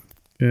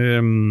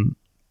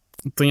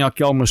tem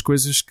aqui algumas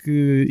coisas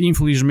que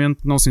infelizmente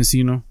não se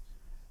ensinam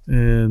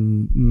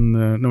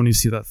na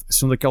universidade.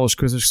 São daquelas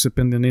coisas que se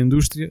aprendem na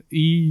indústria,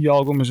 e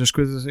algumas das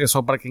coisas é só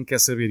para quem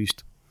quer saber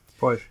isto.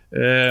 Pois.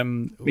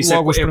 Isso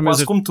logo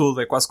quase como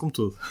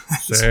tudo.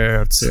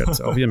 Certo,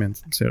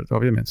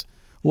 obviamente.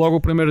 Logo o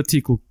primeiro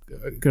artigo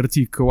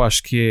que eu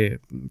acho que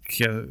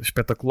é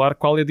espetacular.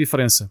 Qual é a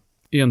diferença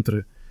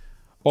entre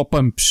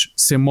op-amps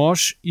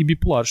CMOS e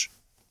bipolares?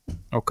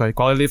 Ok,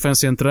 qual é a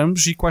diferença entre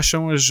ambos e quais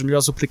são as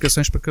melhores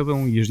aplicações para cada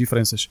um e as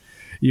diferenças?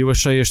 E eu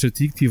achei este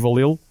artigo, estive a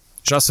lê-lo,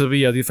 já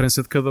sabia a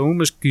diferença de cada um,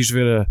 mas quis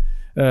ver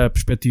a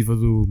perspectiva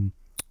do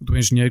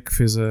engenheiro que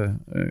fez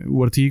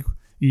o artigo.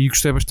 E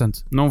gostei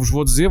bastante. Não vos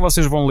vou dizer,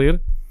 vocês vão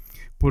ler,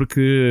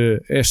 porque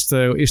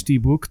este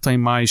e-book tem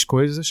mais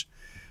coisas.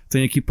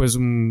 Tem aqui depois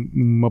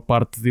uma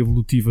parte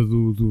evolutiva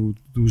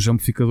dos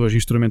amplificadores de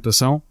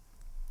instrumentação,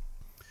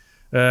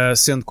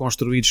 sendo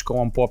construídos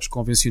com amp-pops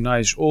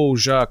convencionais ou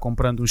já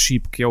comprando um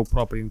chip que é o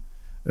próprio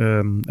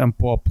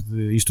amp-pop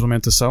de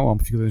instrumentação,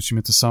 amplificador de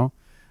instrumentação.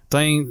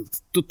 Tem,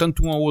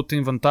 tanto um ou outro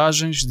tem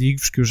vantagens,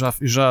 digo-vos que eu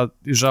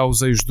já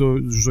usei os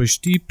dois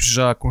tipos,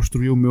 já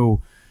construí o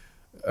meu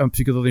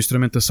amplificador de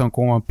instrumentação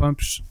com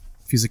amp-amps,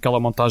 fiz aquela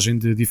montagem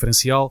de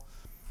diferencial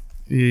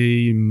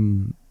e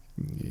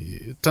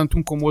tanto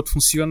um como o outro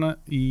funciona,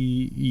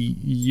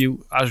 e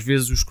eu, às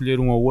vezes o escolher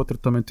um ou outro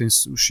também tem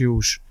os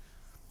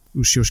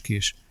seus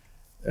quês.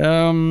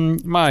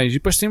 E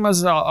depois tem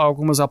mais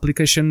algumas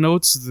application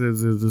notes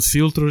de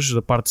filtros,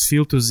 da parte de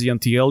filtros e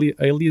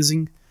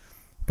anti-aliasing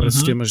para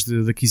sistemas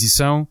de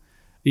aquisição.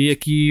 E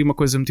aqui uma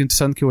coisa muito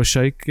interessante que eu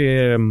achei, que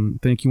é,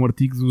 tem aqui um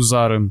artigo de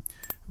usar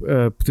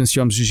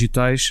potenciómetros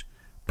digitais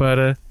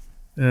para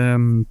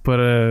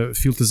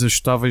filtros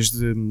ajustáveis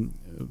de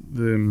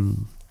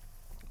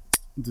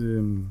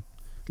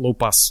low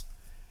pass.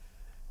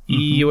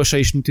 E eu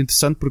achei isto muito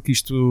interessante porque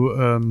isto,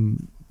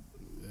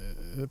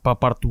 para a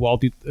parte do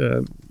áudio,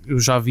 eu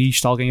já vi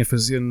isto alguém a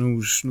fazer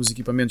nos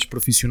equipamentos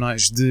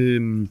profissionais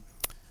de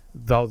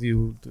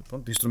áudio,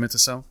 de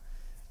instrumentação,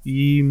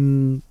 e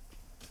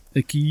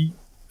aqui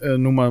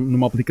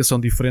numa aplicação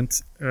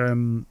diferente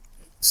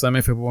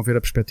também foi bom ver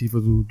a perspectiva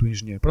do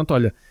engenheiro. Pronto,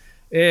 olha,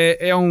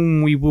 é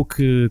um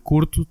e-book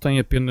curto, tem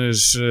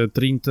apenas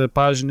 30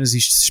 páginas.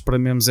 Isto, se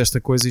esprememos esta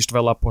coisa, isto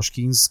vai lá para os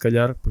 15 se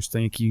calhar, depois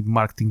tem aqui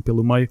marketing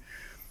pelo meio,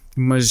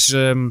 mas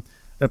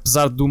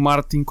apesar do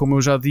marketing, como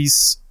eu já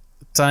disse,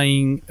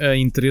 tem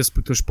interesse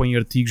porque eles põem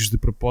artigos de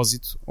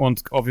propósito,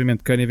 onde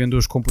obviamente querem vender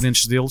os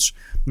componentes deles,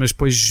 mas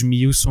depois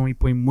esmiuçam e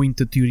põem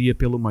muita teoria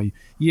pelo meio,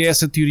 e é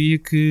essa teoria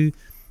que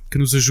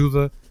nos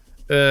ajuda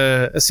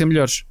a ser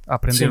melhores, a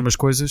aprender umas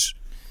coisas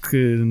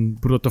que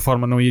por outra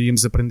forma não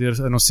iríamos aprender,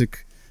 a não ser que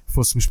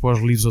fôssemos para os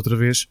livros outra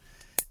vez.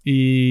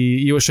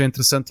 E eu achei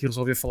interessante e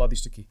resolvi falar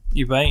disto aqui.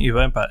 E bem,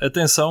 pá,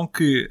 atenção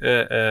que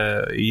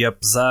e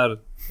apesar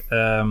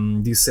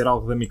de ser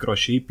algo da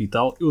microchip e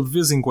tal, eu de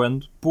vez em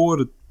quando,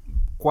 por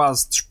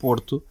quase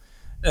desporto,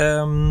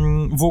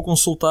 vou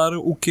consultar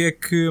o que é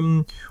que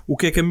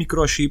a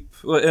microchip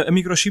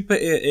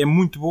é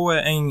muito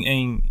boa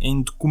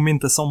em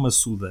documentação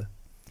maçuda.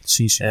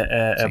 Sim.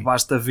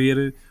 Basta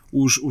ver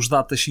os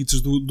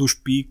datasheets dos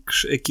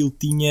PICs, aquilo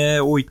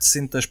tinha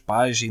 800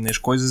 páginas,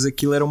 coisas,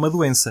 aquilo era uma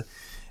doença.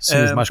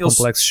 Sim, os mais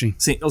complexos, sim.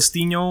 Sim,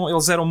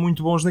 eles eram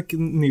muito bons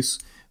nisso.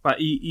 Pá,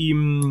 e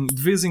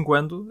de vez em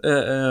quando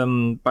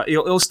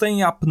eles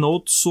têm app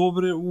notes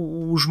sobre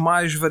os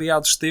mais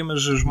variados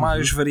temas, as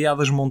mais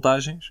variadas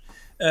montagens,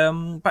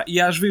 e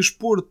às vezes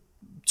por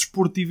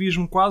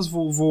desportivismo quase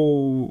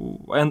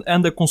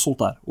ando a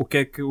consultar o que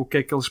é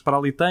que eles para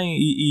ali têm,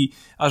 e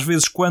às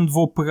vezes quando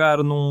vou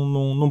pegar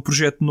num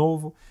projeto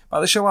novo,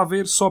 deixa lá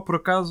ver só por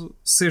acaso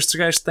se estes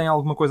gajos têm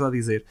alguma coisa a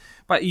dizer,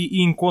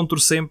 e encontro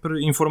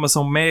sempre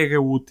informação mega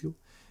útil.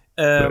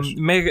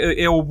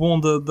 É o bom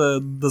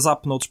das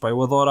app notes,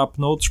 eu adoro app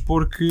notes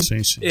porque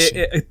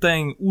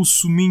tem o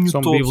suminho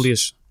todo.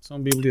 São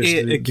bíblias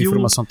de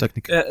informação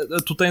técnica.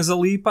 Tu tens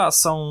ali,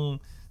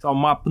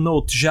 uma app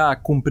note já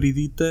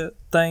compridita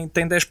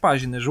tem 10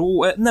 páginas,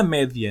 ou na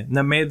média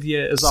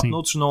as app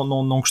notes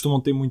não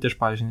costumam ter muitas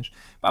páginas,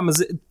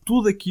 mas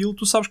tudo aquilo,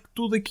 tu sabes que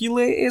tudo aquilo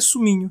é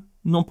suminho,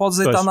 não podes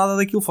deitar nada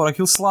daquilo fora.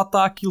 Aquilo, se lá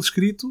está aquilo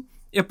escrito,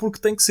 é porque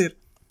tem que ser.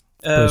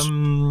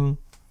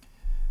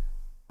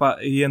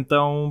 E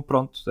então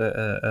pronto,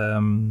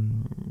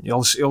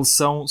 eles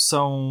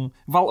são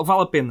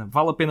vale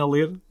a pena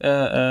ler.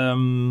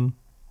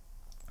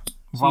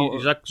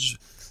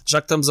 Já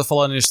que estamos a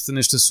falar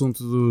neste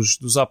assunto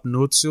dos app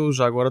notes, eu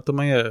já agora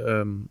também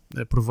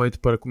aproveito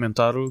para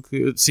comentar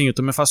que sim, eu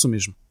também faço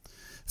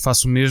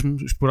o mesmo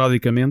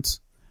esporadicamente.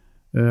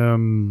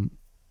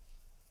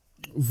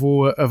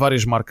 Vou a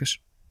várias marcas,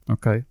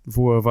 ok?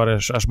 Vou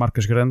às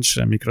marcas grandes,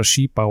 a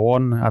Microchip, a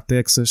ON, a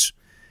Texas,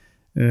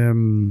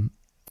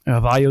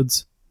 a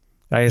Diode,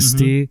 a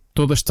AST,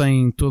 todas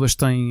têm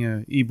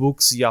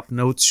e-books e app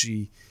notes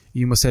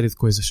e uma série de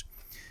coisas.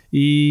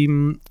 E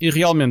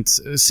realmente,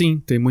 sim,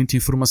 tem muita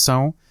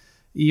informação.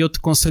 E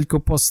outro conselho que eu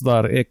posso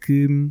dar é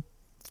que,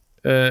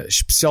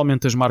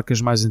 especialmente as marcas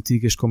mais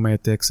antigas, como é a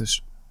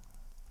Texas,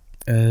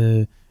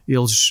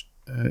 eles...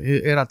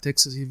 era a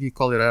Texas e havia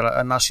qual era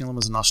a National,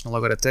 mas a National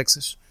agora é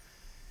Texas.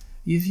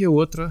 E havia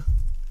outra,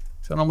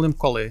 já não me lembro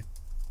qual é,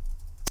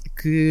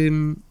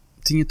 que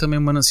tinha também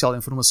um manancial de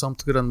informação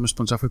muito grande, mas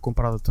pronto, já foi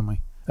comprada também.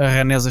 A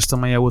Renesas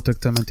também é outra que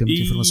também tem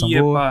muita informação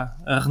boa.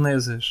 A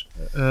Renesas.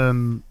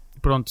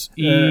 Pronto,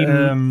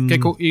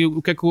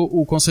 o que é que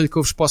o conselho que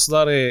eu vos posso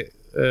dar é,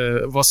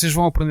 vocês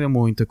vão aprender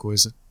muita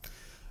coisa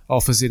ao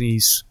fazerem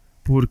isso,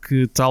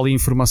 porque está ali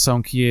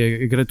informação que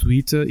é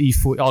gratuita e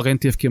alguém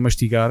teve que a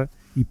mastigar,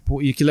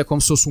 e aquilo é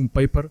como se fosse um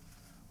paper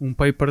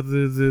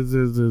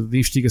de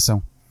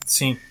investigação.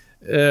 Sim.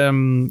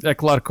 É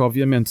claro que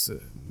obviamente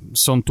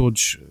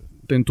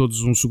têm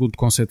todos um segundo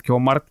conceito, que é o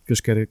marketing, que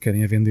eles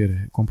querem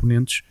vender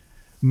componentes,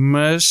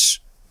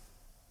 mas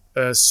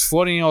se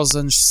forem aos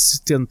anos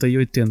 70 e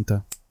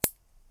 80,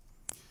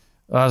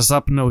 às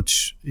app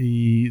notes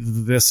e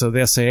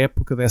dessa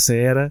época, dessa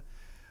era,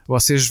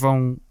 vocês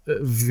vão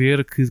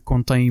ver que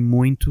contém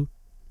muito,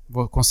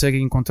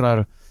 conseguem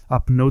encontrar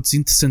app notes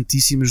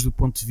interessantíssimas do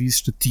ponto de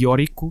vista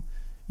teórico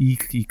e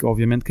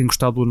obviamente quem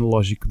gostar do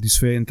analógico.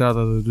 Disso foi a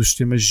entrada dos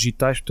sistemas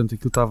digitais, portanto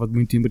aquilo estava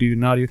muito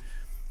embrionário,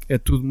 é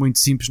tudo muito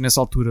simples nessa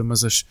altura,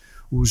 mas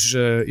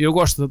eu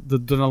gosto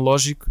do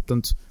analógico,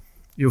 portanto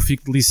eu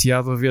fico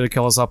deliciado a ver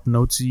aquelas app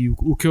notes e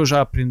o que eu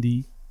já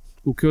aprendi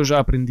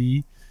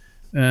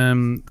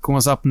com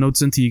as app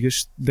notes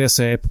antigas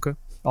dessa época,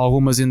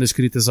 algumas ainda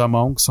escritas à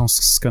mão, que são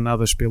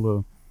scanadas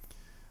pelo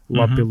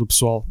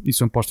pessoal e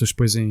são postas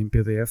depois em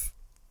PDF.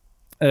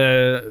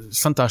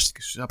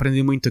 Fantásticas,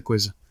 aprendi muita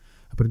coisa.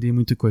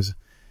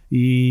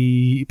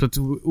 E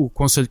portanto, o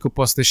conselho que eu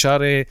posso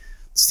deixar é,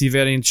 se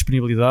tiverem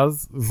disponibilidade,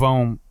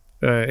 vão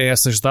a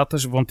essas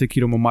datas, vão ter que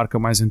ir a uma marca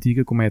mais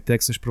antiga, como é a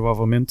Texas,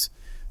 provavelmente.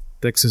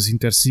 Texas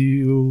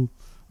Intersil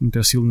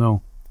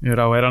não,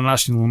 era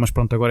National, mas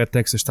pronto, agora é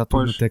Texas, está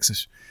tudo no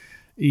Texas.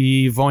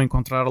 E vão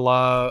encontrar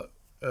lá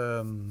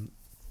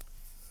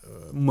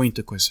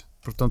muita coisa.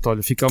 Portanto,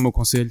 olha, fica o meu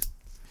conselho,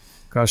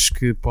 que acho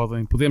que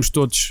podemos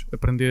todos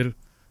aprender,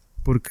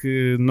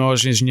 porque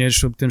nós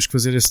engenheiros temos que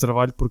fazer esse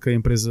trabalho porque a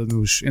empresa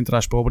nos, entre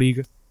aspas,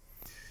 obriga,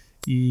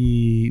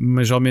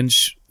 mas ao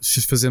menos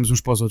fazemos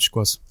uns para os outros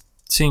quase.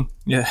 Sim,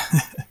 yeah.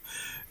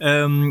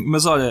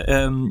 Mas olha,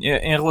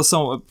 em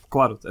relação,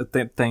 claro,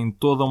 tem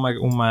toda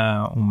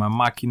uma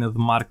máquina de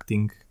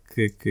marketing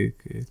que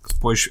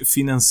depois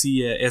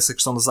financia essa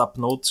questão das app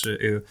notes,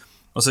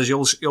 ou seja,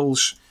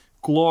 eles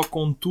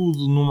colocam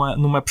tudo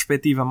numa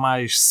perspectiva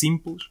mais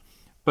simples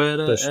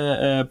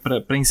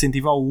para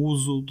incentivar o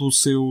uso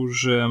dos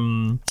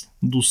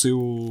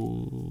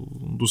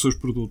seus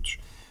produtos.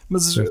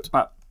 Mas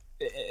pá,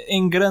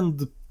 em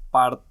grande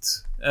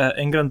parte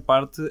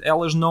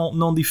elas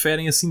não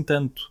diferem assim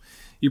tanto.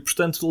 E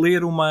portanto,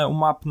 ler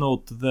uma app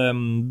note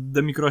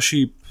da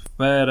Microchip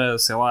para,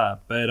 sei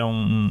lá, para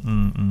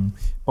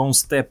um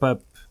step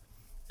up,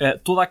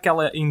 toda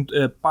aquela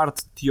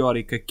parte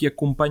teórica que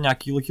acompanha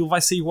aquilo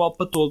vai ser igual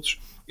para todos.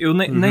 Eu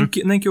nem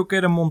que eu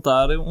queira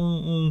montar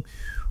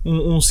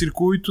um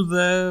circuito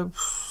da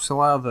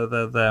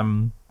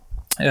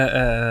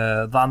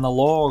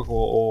Analog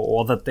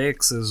ou da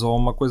Texas ou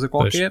uma coisa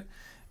qualquer.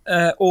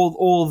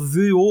 Ou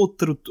de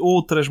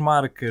outras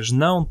marcas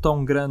não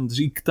tão grandes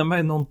e que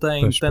também não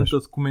têm tanta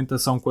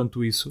documentação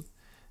quanto isso,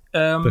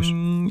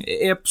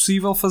 é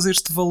possível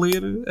fazer-te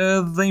valer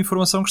da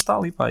informação que está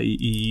ali, pá,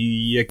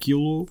 e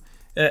aquilo,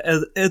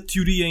 a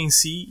teoria em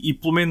si, e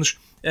pelo menos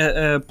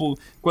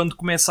quando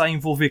começa a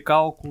envolver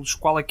cálculos,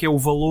 qual é que é o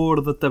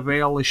valor da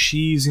tabela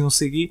X e não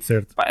sei o quê,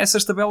 pá,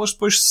 essas tabelas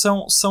depois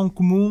são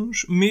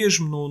comuns,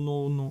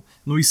 mesmo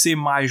no IC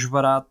mais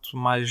barato,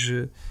 mais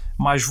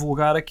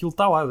vulgar, aquilo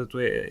está lá.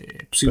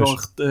 É possível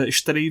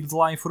extrair de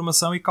lá a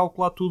informação e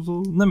calcular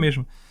tudo na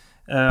mesma.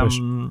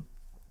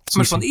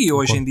 Mas pronto, e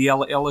hoje em dia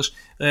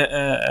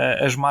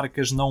as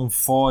marcas não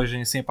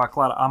fogem sempre.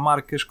 Claro, há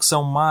marcas que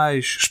são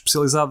mais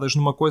especializadas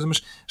numa coisa,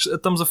 mas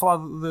estamos a falar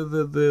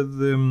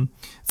de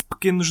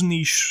pequenos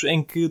nichos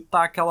em que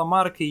está aquela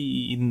marca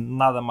e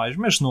nada mais.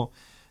 Mas na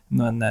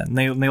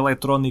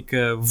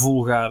eletrónica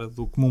vulgar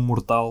do comum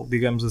mortal,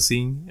 digamos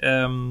assim,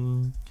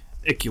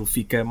 aquilo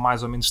fica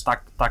mais ou menos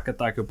tac a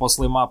tac. Eu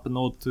posso ler uma app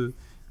note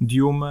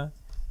de uma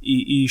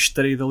e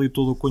extrair dali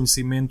todo o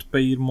conhecimento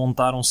para ir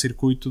montar um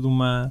circuito de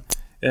uma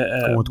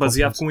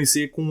baseado com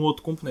IC com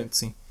outro componente,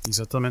 sim.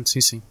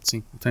 Exatamente, sim.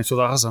 Tens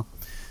toda a razão.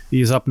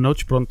 E as app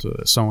notes, pronto,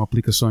 são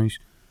aplicações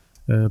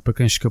para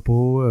quem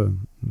escapou. Eu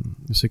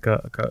sei que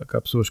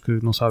há pessoas que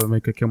não sabem bem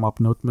o que é uma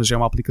app note, mas é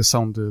uma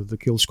aplicação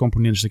daqueles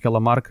componentes daquela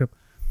marca.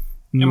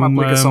 É uma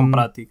aplicação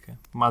prática,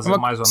 mais ou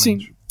menos.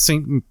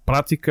 Sim,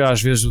 prática,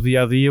 às vezes do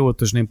dia a dia,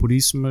 outras nem por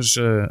isso, mas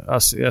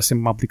é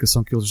sempre uma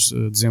aplicação que eles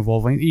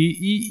desenvolvem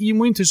e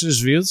muitas das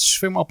vezes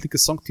foi uma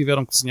aplicação que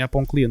tiveram que desenhar para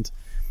um cliente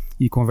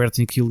e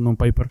convertem aquilo num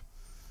paper,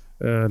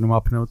 numa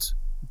app note,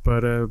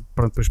 para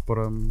depois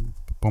para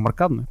o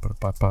mercado, né?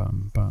 para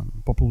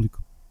o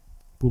público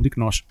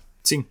nós.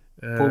 Sim,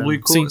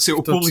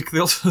 o público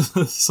deles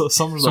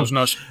somos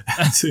nós.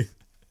 Sim.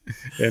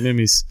 É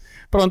mesmo isso.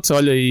 Pronto,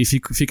 olha, e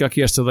fica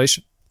aqui esta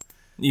deixa.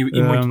 E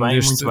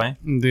muito bem.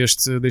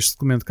 Deste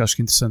documento que acho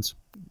que é interessante.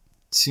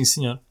 Sim,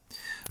 senhor.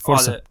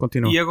 Força, olha,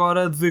 continua. E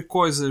agora de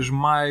coisas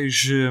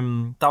mais...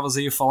 Estavas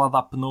aí a falar de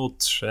app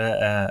notes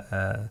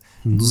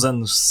dos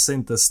anos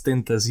 60,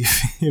 70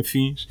 e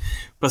afins.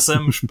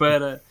 Passamos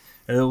para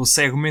o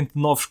segmento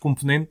de novos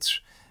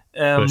componentes.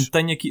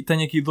 Tenho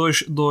aqui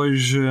dois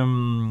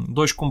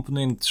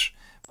componentes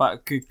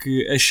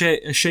que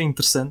achei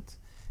interessante.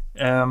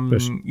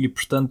 E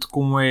portanto,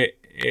 como é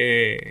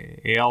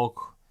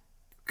algo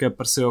que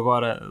apareceu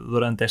agora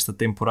durante esta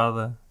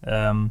temporada,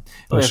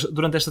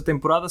 durante esta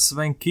temporada, se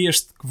bem que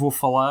este que vou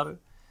falar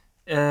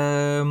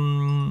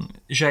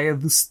já é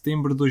de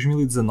setembro de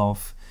 2019.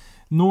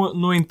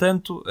 No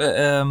entanto,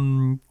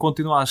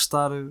 continua a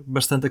estar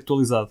bastante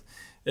atualizado.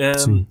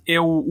 É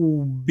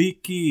o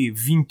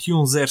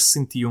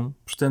BQ21061.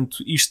 Portanto,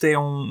 isto é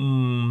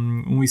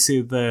um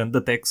IC da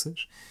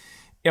Texas.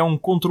 É um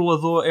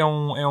controlador, é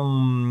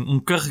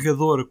um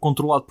carregador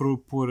controlado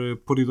por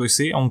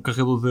I2C, é um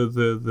carregador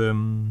de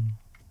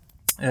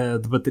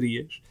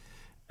baterias.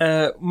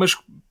 Mas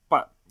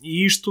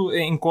isto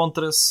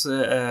encontra-se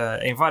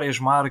em várias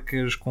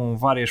marcas, com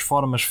várias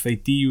formas,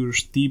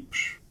 feitios,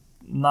 tipos,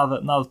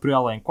 nada por aí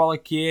além. Qual é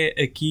que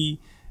é aqui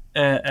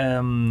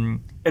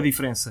a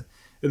diferença?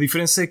 A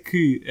diferença é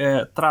que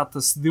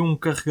trata-se de um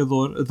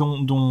carregador, de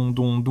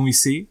um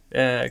IC,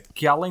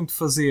 que além de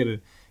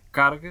fazer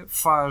carga,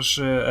 faz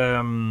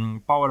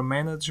power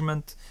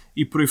management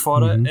e por aí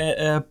fora,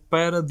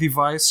 para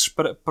devices,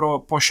 para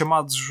os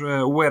chamados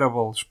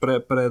wearables,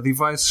 para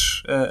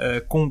devices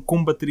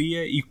com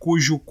bateria e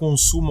cujo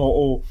consumo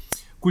ou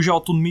cuja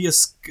autonomia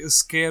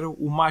se quer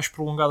o mais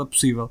prolongada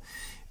possível.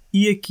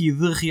 E aqui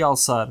de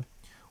realçar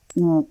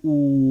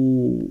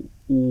o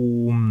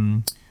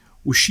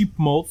chip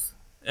mode,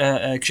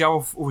 que já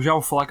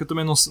vou falar, que eu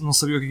também não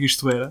sabia o que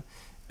isto era.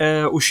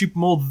 O chip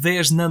mode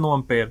 10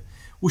 nanoampere.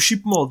 O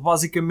chip mode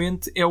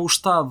basicamente é o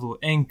estado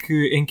em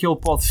que ele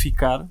pode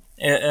ficar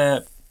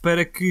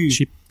para que...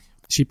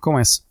 Chip com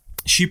S.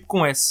 Chip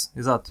com S,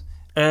 exato.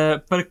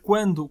 Para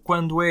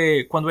quando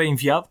é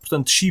enviado,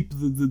 portanto chip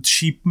de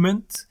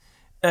shipment,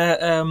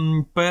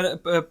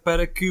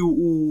 para que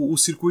o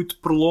circuito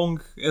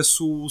prolongue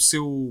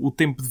o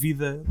tempo de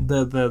vida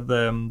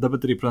da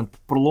bateria, portanto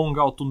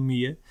prolonga a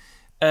autonomia.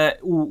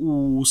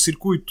 O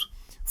circuito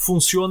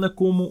funciona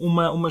como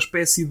uma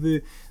espécie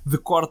de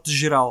corte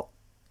geral.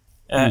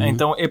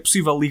 Então é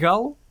possível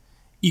ligá-lo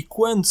e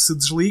quando se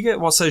desliga,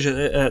 ou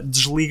seja,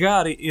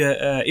 desligar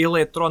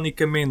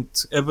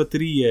eletronicamente a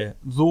bateria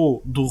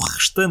do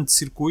restante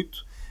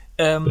circuito,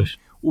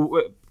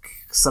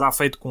 que será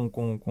feito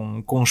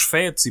com os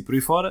FETs e por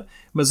aí fora,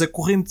 mas a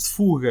corrente de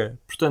fuga,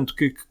 portanto,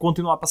 que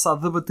continua a passar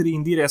da bateria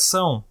em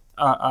direção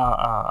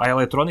à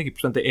eletrónica, e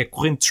portanto é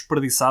corrente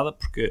desperdiçada,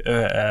 porque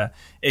a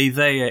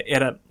ideia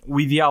era, o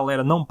ideal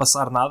era não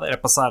passar nada, era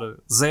passar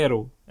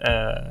 0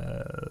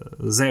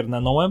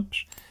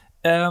 nanoamps.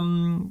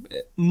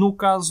 No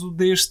caso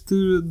deste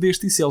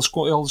IC,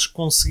 eles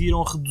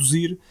conseguiram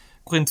reduzir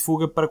a corrente de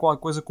fuga para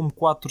qualquer coisa como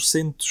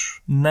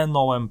 400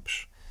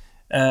 nanoamps.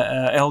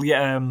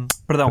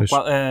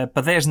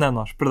 Para 10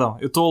 nanos, perdão.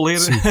 Eu estou a ler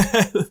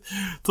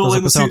estou a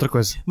ler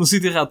no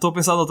sítio errado, estou a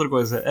pensar noutra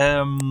coisa.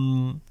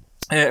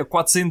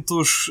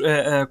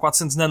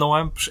 400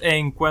 nanoamps é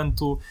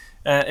enquanto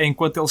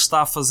ele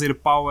está a fazer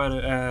power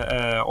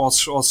ao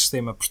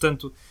sistema.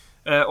 Portanto,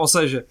 ou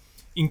seja,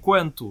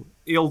 enquanto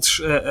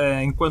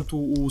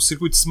o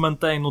circuito se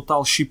mantém no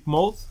tal chip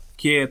mode,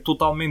 que é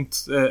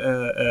totalmente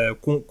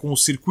com o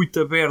circuito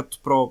aberto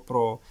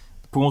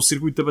com o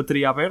circuito da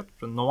bateria aberto,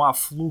 portanto não há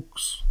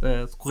fluxo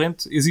de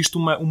corrente, existe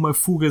uma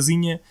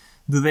fugazinha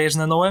de 10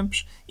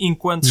 nanoamps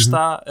enquanto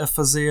está a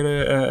fazer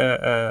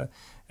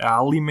a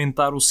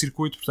alimentar o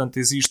circuito, portanto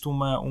existe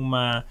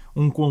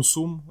um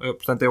consumo,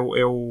 portanto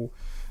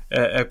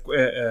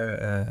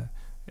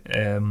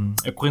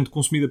a corrente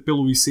consumida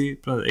pelo IC,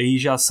 aí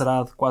já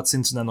será de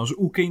 400 nanos,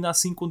 o que ainda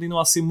assim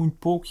continua a ser muito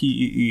pouco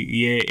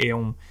e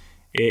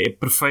é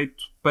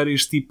perfeito para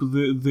este tipo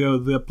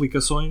de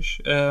aplicações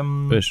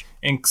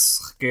em que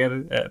se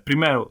requer,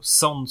 primeiro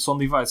são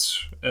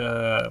devices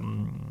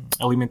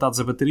alimentados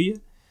a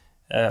bateria,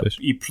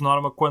 e por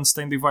norma quando se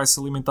tem devices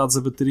alimentados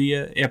a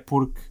bateria é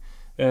porque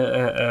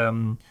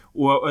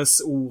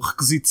o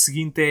requisito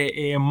seguinte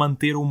é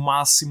manter o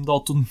máximo de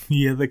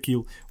autonomia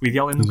daquilo. O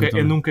ideal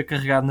é nunca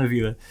carregar na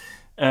vida.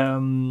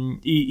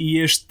 E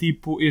este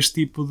tipo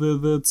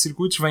de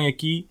circuitos vem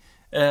aqui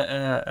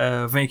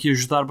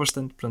ajudar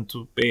bastante.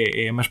 Portanto,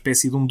 é uma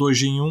espécie de um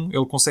 2 em 1.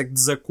 Ele consegue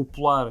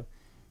desacoplar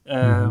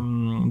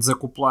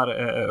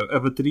a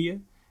bateria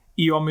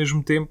e ao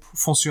mesmo tempo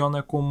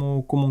funciona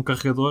como um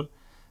carregador.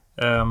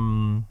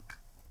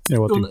 É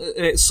ótimo.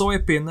 Só é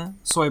pena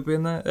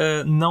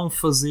não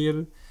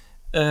fazer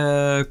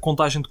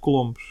contagem de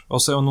colombos, ou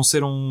seja, não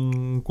ser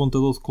um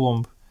contador de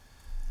colombo.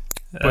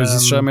 Pois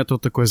isso já mete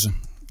outra coisa.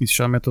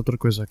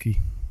 Aqui.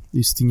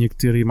 Isso tinha que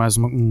ter aí mais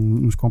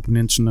uns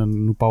componentes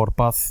no power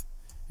path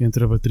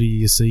entre a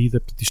bateria e a saída,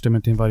 porque isto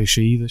também tem várias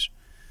saídas,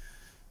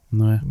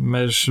 não é?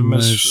 Mas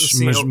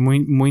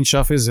muito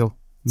já fez ele.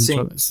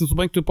 Tudo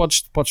bem que tu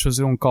podes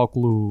fazer um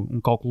cálculo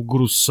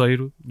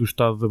grosseiro do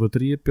estado da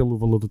bateria pelo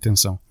valor da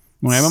tensão.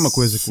 Não é a mesma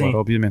coisa, claro,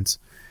 obviamente.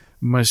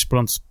 Mas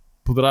pronto,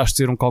 poderás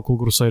ter um cálculo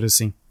grosseiro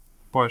assim.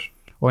 Pois.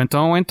 Ou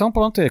então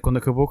pronto, quando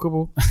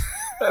acabou.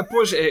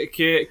 Pois,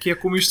 que é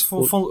como isto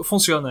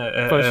funciona.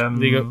 Pois,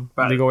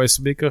 liga o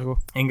USB e carregou.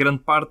 Em grande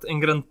parte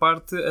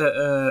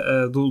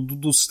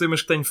dos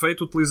sistemas que tenho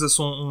feito,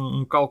 utiliza-se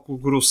um cálculo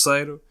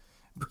grosseiro,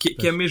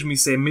 que é mesmo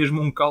isso, é mesmo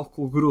um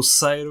cálculo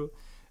grosseiro,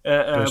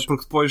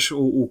 porque depois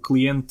o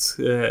cliente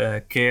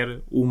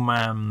quer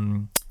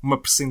uma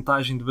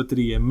percentagem de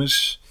bateria,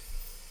 mas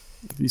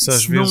isso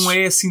às vezes não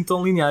é assim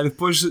tão linear.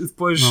 Depois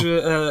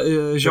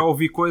já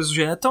ouvi coisas do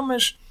género, então,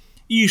 mas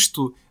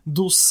isto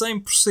do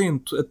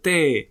 100%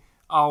 até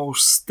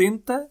aos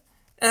 70%,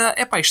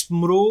 isto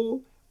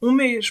demorou um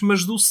mês,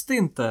 mas do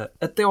 70%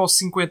 até aos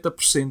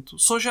 50%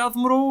 só já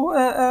demorou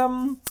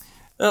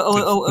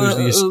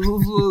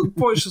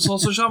depois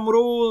só já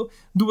demorou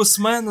 2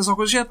 semanas ou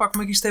coisa.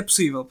 Como é que isto é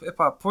possível?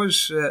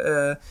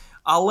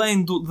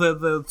 Além de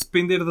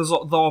depender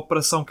da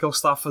operação que ele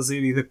está a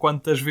fazer e de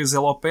quantas vezes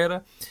ele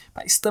opera,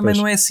 isso também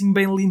não é assim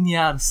bem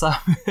linear, sabe?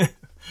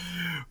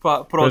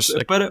 Pronto,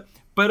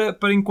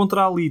 para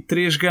encontrar ali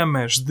 3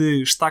 gamas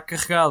de está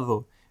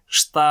carregado,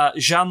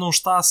 já não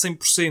está a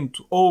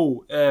 100%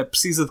 ou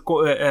precisa de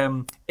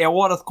é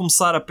hora de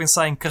começar a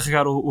pensar em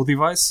carregar o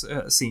device,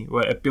 sim,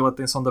 pela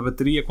tensão da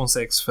bateria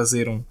consegue-se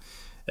fazer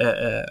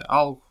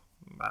algo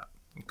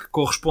que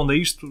corresponda a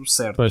isto,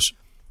 certo?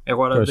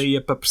 Agora daí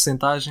para a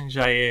percentagem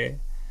já é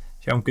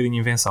um bocadinho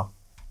invenção.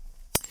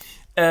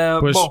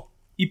 Bom,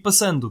 E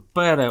passando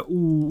para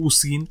o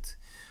seguinte.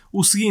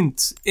 O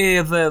seguinte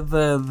é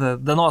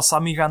da nossa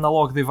amiga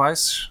Analog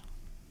Devices,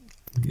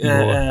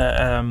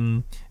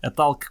 a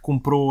tal que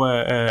comprou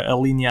a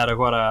Linear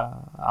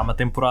agora há uma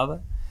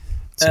temporada.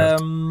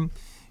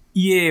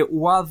 E é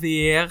o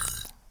ADR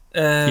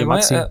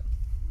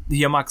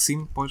e a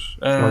Maxim, pois.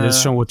 Olha,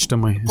 esses são outros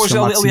também. Pois,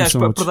 aliás,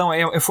 perdão,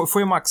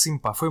 foi a Maxim,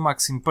 pá, foi a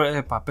Maxim.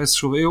 Peço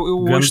desculpa, eu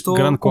hoje estou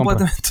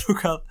completamente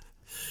trocado.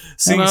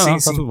 Sim, sim,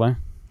 está tudo bem.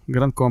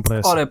 Grande compra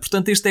essa. Ora,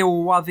 portanto, este é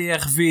o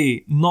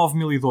ADR-V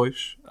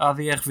 9002.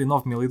 ADR-V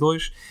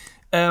 9002.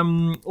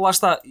 Lá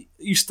está.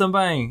 Isto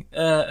também...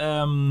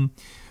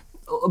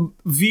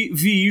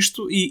 vi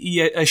isto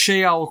e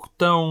achei algo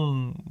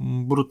tão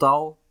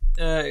brutal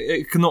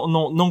que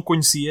não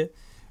conhecia,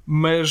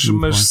 mas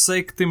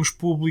sei que temos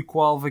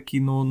público-alvo aqui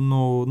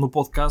no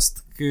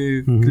podcast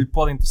que lhe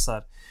pode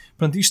interessar.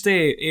 Portanto, isto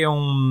é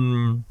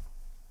um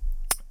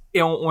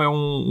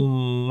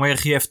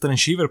RF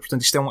transceiver,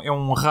 portanto isto é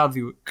um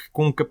rádio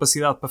com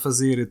capacidade para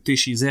fazer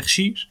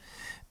TX-RX,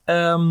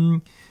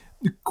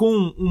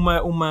 com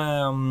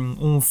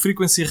um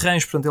frequency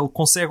range, portanto ele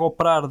consegue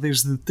operar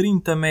desde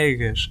 30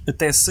 megas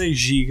até 6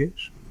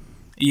 gigas,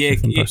 e é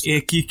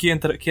aqui que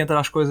entra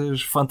as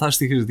coisas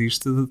fantásticas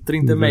disto, de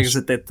 30 megas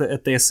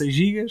até 6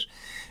 gigas.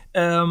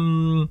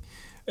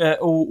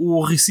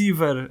 O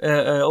receiver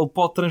ele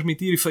pode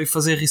transmitir e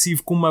fazer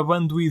receive com uma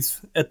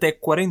bandwidth até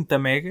 40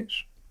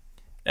 megas.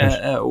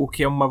 O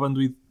que é uma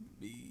bandwidth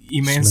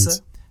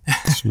imensa.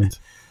 Excelente.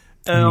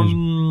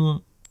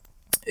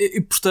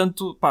 E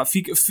portanto, pá,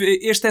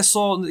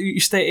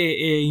 isto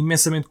é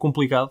imensamente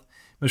complicado,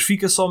 mas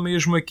fica só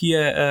mesmo aqui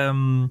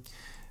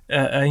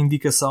a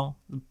indicação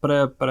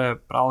para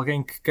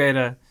alguém que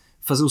queira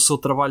fazer o seu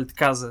trabalho de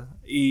casa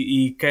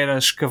e queira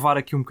escavar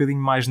aqui um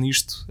bocadinho mais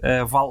nisto.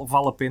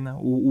 Vale a pena.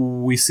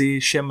 O IC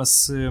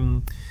chama-se,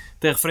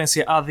 tem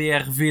referência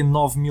ADR-V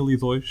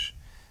 9002.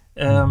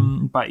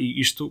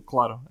 E isto,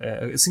 claro,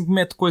 assim que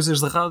mete coisas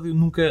de rádio,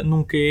 nunca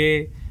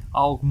é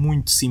algo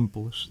muito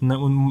simples,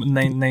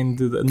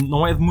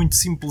 não é de muito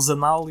simples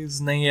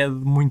análise, nem é de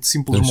muito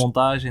simples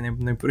montagem,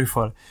 nem por aí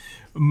fora,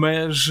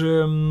 mas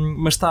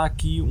está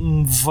aqui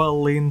um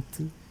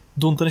valente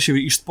de um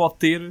transceiver. Isto pode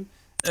ter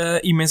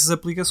imensas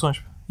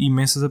aplicações.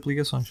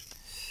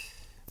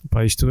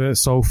 Pá, isto é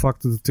só o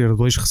facto de ter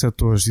 2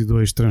 receptores e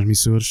 2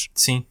 transmissores.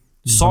 Sim.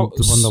 De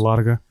banda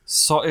larga.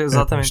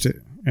 Exatamente.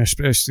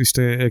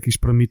 Isto é que isto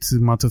permite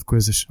mata de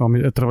coisas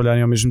a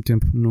trabalharem ao mesmo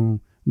tempo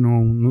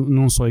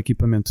num só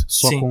equipamento,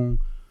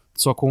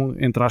 só com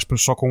entre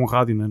aspas, só com um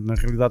rádio. Na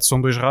realidade são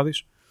 2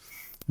 rádios,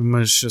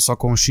 mas só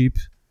com um chip.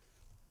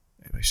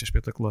 Isto é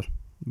espetacular.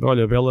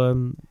 Olha,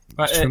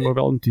 isto é uma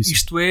bela notícia.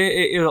 Isto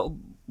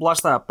lá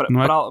está,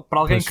 para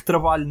alguém que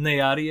trabalhe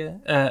na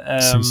área,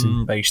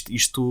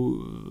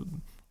 isto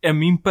a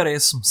mim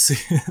parece-me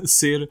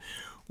ser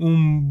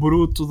um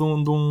bruto de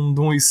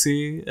um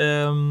IC.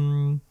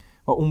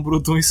 Um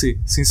bruto de um IC,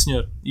 sim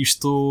senhor.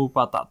 Isto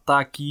está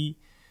aqui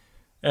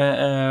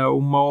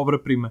uma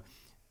obra-prima.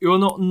 Eu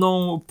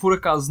por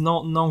acaso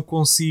não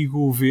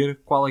consigo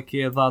ver qual é que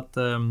é a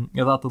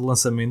data de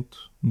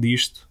lançamento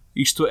disto.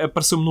 Isto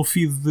apareceu-me no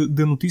feed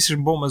de notícias,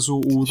 mas o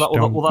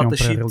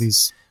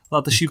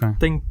datasheet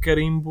tem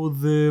carimbo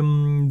de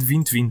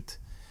 2020.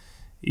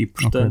 E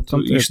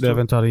portanto isto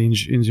devem estar em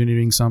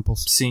engineering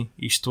samples. Sim,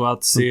 isto há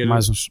de ser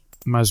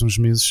mais uns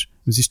meses.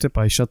 Mas isto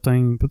já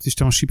tem.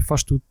 Isto é um chip que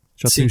faz tudo.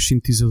 Já tem os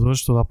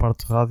sintetizadores, toda a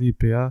parte de rádio e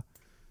PA.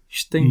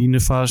 E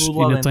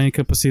ainda tem a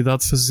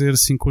capacidade de fazer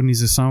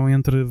sincronização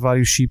entre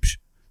vários chips,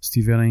 se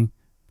estiverem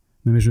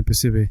na mesma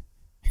PCB.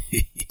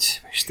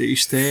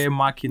 Isto é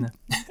máquina.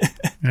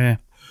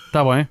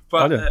 Está bem.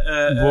 Olha,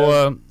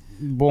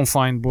 bom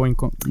find, boa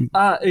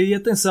e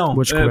atenção,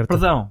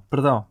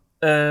 perdão.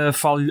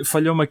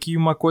 Falhou-me aqui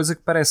uma coisa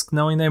que parece que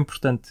ainda é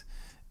importante.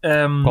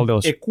 Qual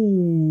deles? É que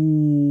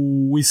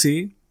o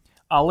IC,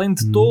 além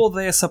de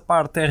toda essa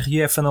parte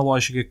RF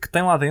analógica que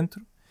tem lá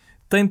dentro,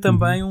 tem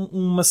também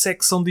uma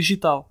secção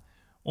digital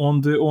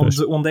onde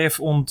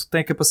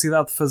tem a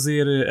capacidade de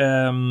fazer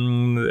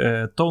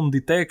tone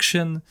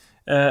detection,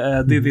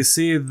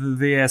 DDC,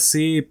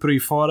 DSC, por aí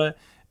fora.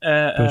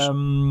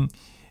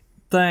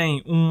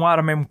 Tem um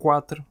ARM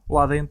M4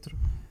 lá dentro,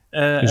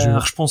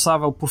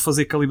 responsável por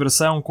fazer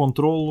calibração,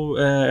 controlo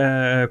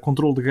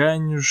de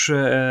ganhos,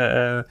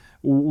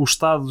 os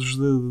estados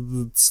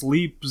de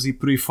sleeps e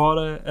por aí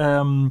fora.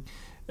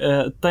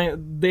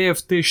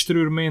 Deve ter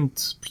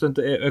exteriormente,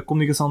 portanto, a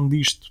comunicação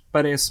disto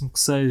parece-me que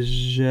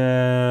seja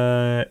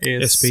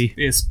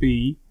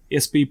SPI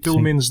pelo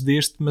menos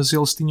deste, mas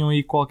eles tinham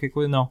aí qualquer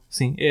coisa. Não,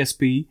 sim, é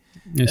SPI.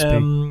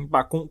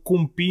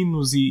 Com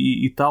pinos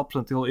e tal,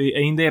 portanto,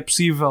 ainda é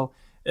possível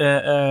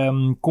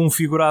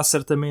configurar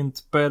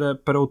certamente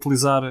para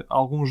utilizar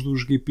alguns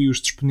dos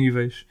GPUs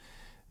disponíveis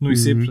no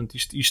IC. Portanto,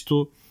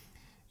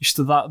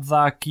 isto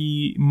dá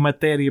aqui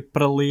matéria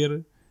para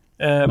ler,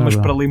 mas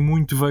para ler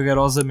muito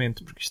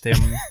vagarosamente, porque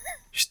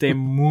isto é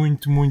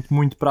muito, muito,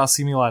 muito para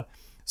assimilar.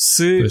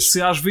 Se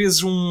às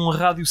vezes um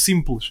rádio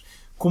simples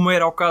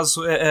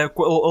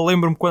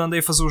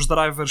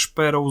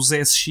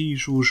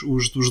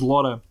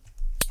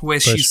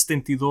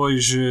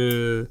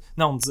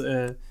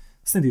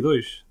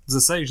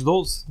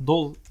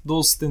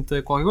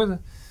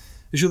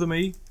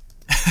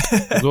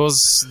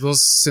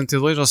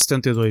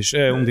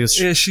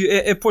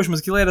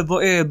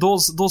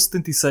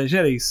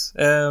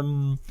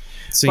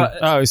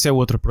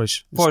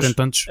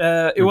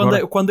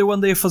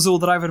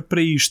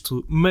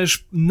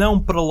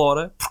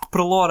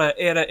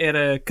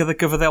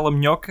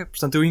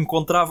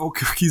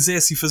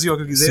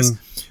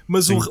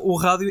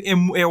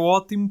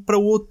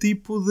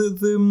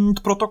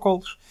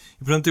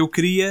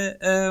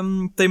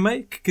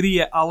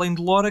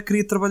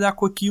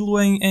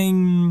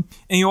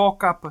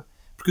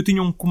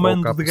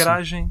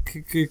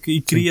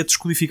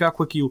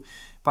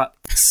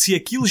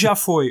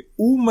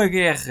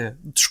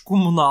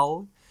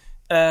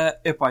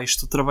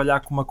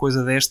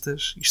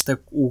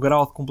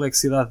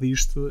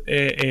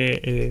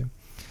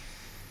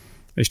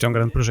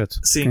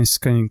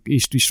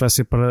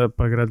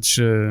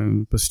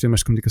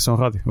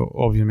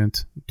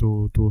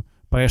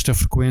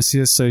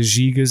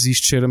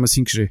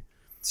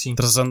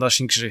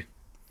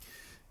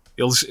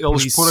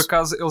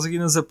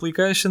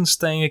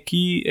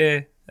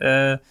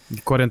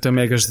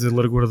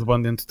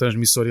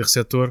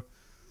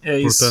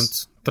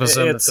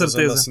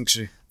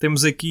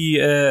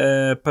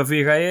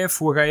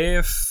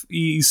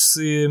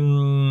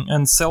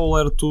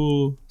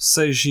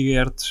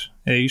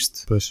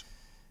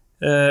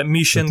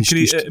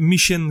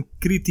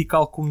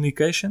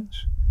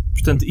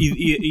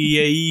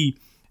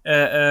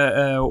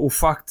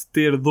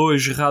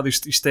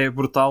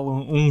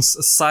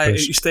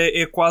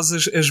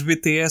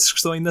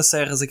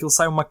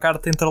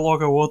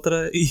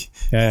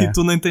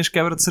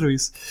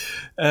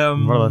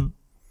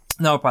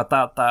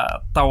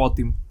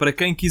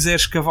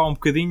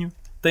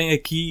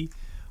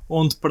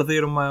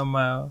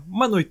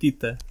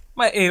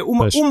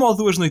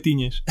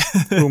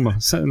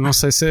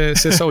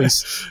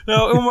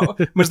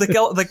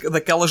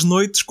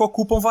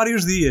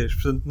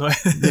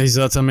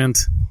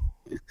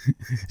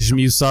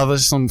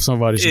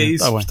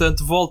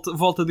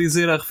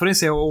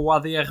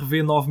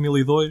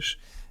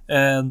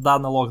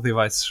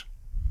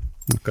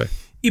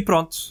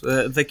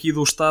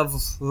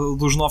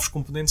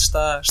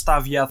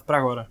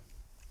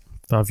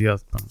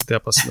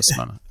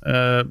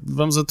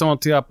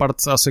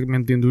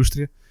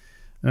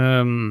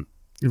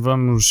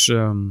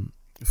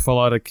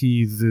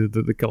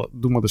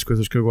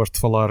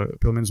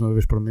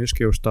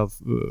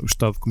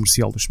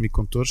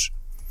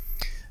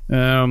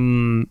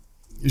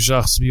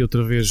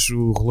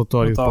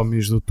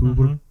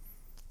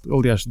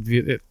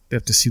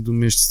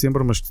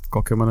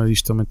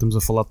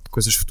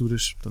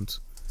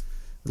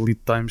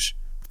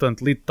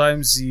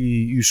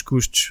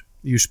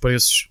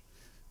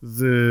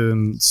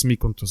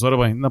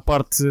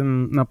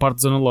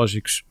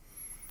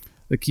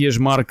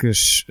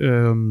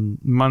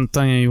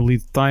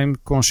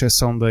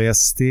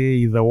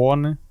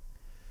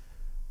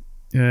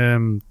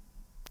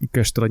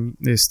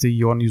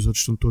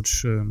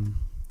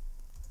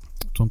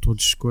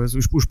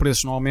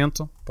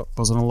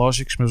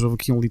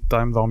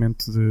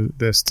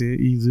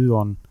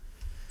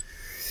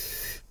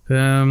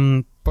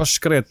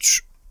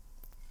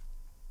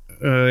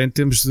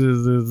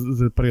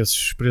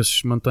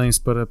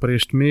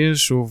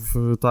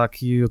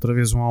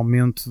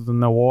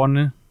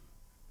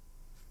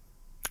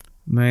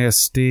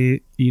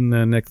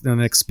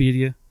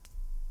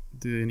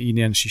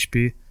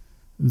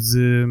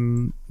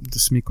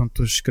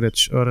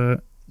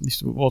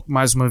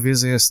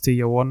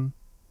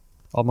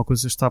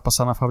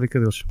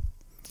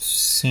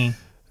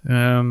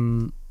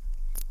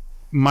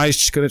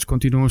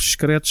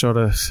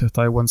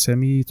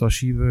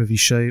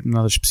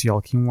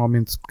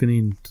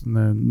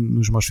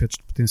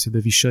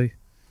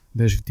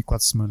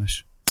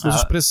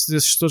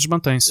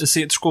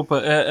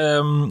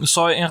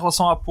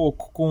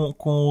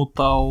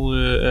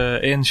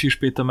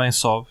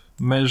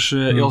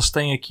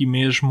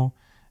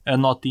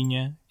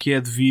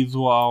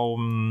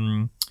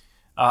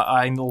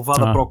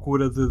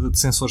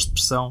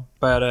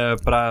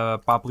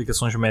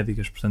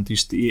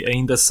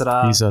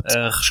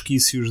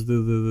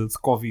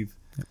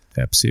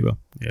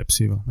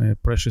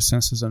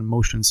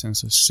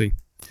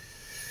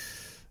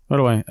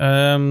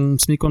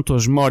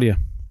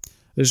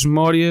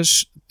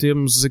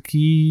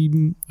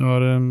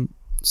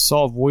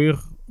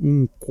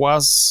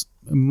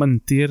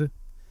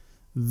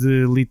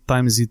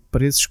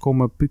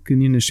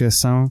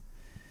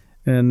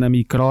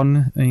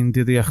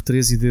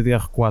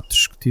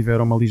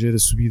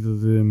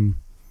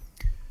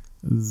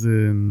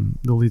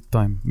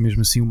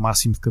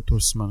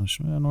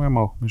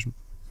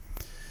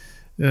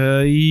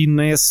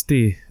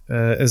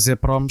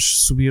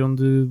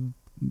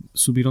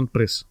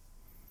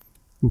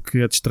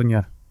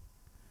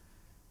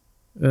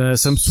A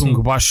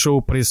Samsung baixou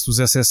o preço dos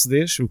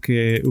SSDs, o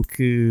que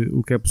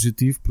é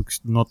positivo, porque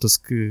nota-se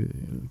que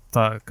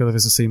está cada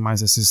vez a sair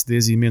mais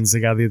SSDs e menos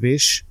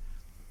HDDs.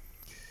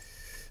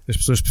 As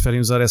pessoas preferem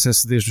usar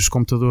SSDs nos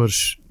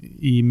computadores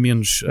e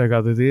menos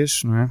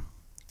HDDs, não é?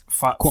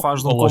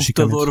 Faz de um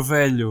computador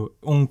velho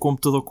um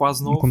computador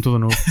quase novo. Um computador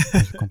novo,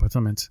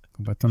 completamente.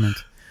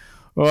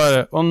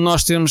 Ora, onde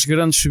nós temos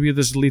grandes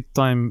subidas de lead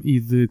time e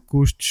de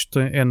custos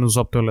é nos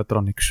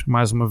optoeletrónicos.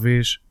 Mais uma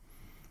vez,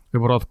 a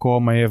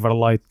Broadcom, a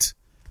Everlight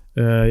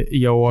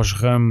e a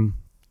Osram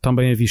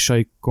também a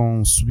Vishay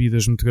com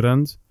subidas muito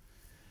grandes.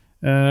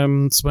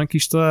 Se bem que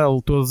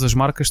todas as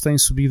marcas têm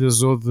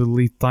subidas ou de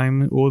lead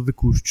time ou de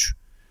custos.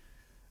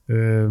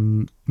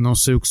 Não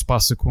sei o que se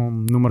passa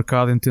no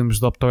mercado em termos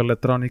de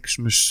optoeletrónicos,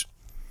 mas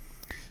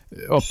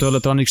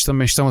optoeletrónicos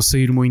também estão a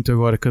sair muito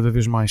agora, cada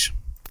vez mais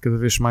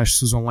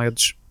se usam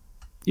LEDs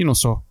e não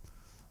só.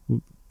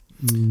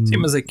 Sim,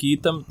 mas aqui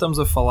estamos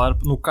a falar,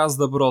 no caso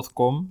da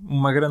Broadcom,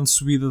 uma grande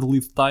subida de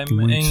lead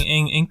time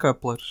em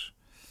couplers.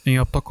 Em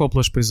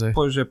optocouplers, pois é.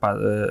 Pois é, pá,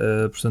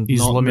 portanto,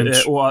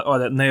 isolamentos.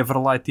 Olha, na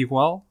Everlight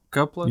igual,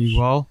 couplers.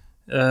 Igual.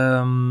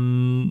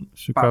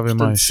 Portanto,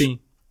 mais. Sim,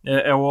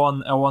 a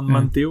ON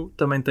manteu,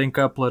 também tem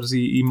couplers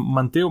e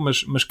manteu,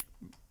 mas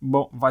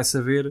bom, vai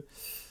saber.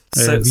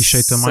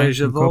 Vishay também,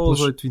 seja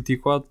 12,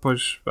 824,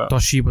 depois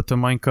Toshiba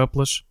também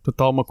couplers.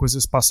 Portanto, alguma coisa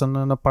se passa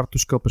na parte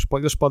dos couplers.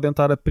 Eles podem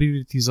estar a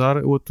priorizar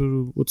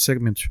outros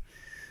segmentos.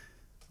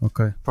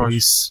 Ok, por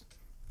isso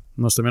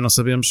nós também não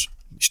sabemos.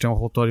 Isto é um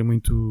relatório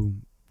muito...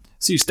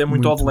 Sim, isto é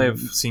muito ao de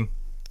leve, sim.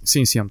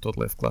 Sim, é muito ao de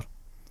leve, claro.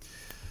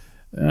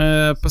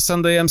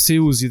 Passando a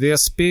MCUs e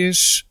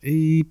DSPs,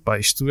 e pá,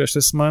 este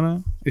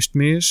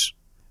mês,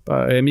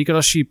 pá, a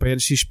Microchip, a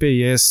NXP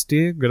e a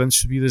ST, grandes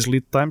subidas de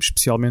lead time,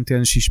 especialmente a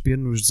NXP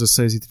nos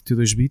 16 e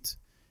 32 bit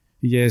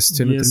e a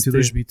ST no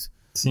 32 bit.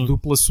 Sim.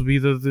 Dupla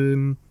subida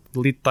de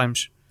lead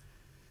times.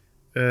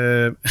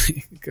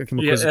 Aqui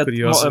uma coisa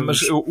curiosa.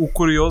 Mas o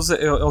curioso,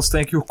 eles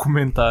têm aqui o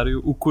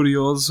comentário. O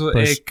curioso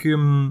é que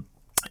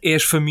é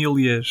as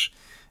famílias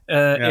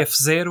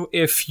F0,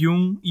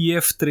 F1 e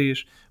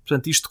F3.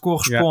 Portanto, isto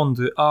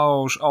corresponde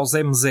aos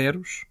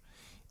M0s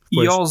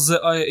e aos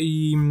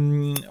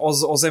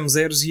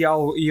M0s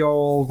e a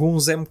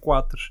alguns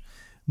M4s.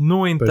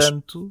 No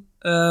entanto,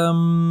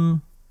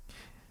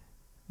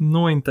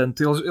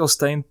 eles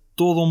têm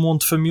todo um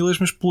monte de famílias,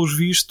 mas pelos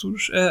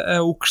vistos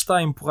o que está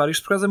a empurrar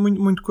isto, por acaso é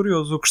muito, muito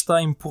curioso, o que está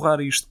a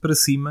empurrar isto para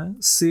cima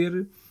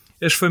ser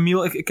as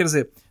famílias, quer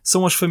dizer,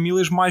 são as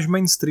famílias mais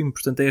mainstream,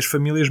 portanto é as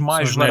famílias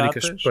mais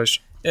baratas.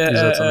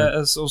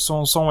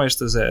 São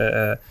estas.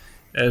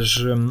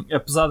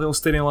 Apesar de eles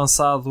terem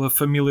lançado a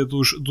família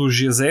dos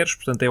G0s,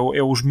 portanto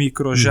é os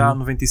micros já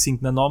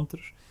 95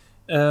 nanómetros,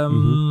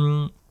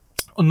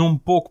 num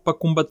pouco para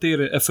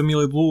combater a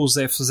família dos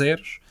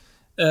F0s.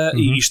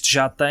 E isto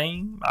já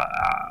tem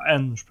há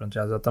anos, portanto,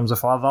 já estamos a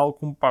falar de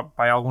algo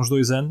há alguns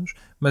 2 anos,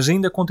 mas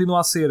ainda continua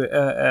a ser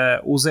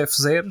os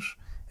F0s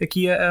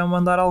aqui a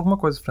mandar alguma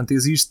coisa. Portanto,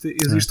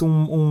 existe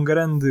um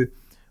grande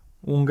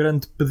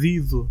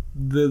pedido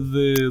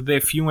de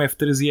F1,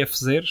 F3 e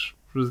F0s,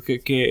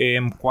 que é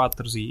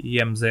M4s e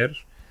M0s.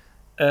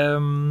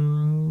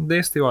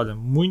 DST, olha,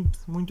 muito,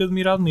 muito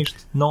admirado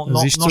nisto. Não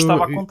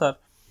estava a contar.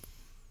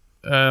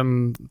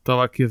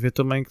 Estava aqui a ver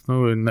também que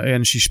na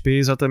NXP é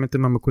exatamente a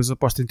mesma coisa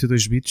para os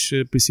 32 bits,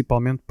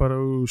 principalmente para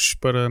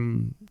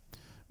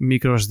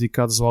micros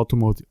dedicados ao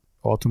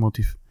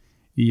automotive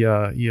e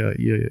a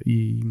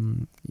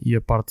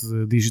parte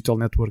de digital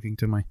networking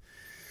também.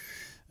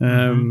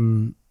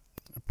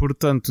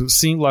 Portanto,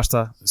 sim, lá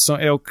está.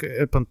 É o que,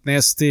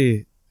 na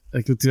ST,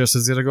 aquilo que tiveste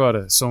a dizer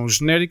agora, são os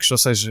genéricos, ou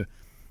seja,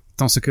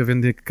 estão-se a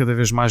vender cada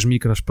vez mais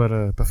micros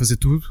para fazer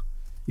tudo.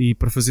 E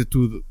para fazer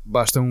tudo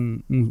basta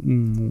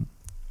um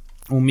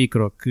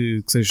micro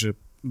que seja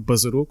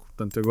bazaroco.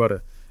 Portanto,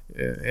 agora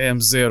é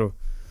M0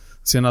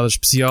 sem nada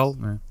especial,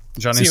 né?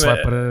 Já nem se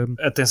vai para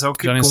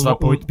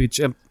 8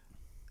 bits.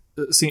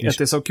 Sim,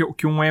 atenção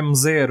que um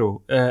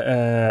M0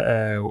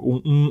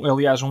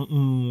 aliás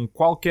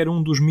qualquer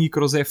um dos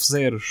micros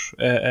F0s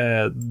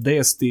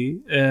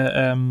DST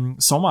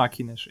são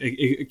máquinas.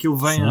 Aquilo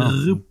vem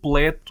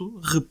repleto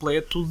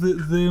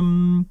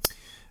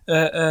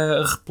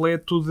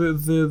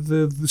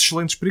de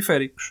excelentes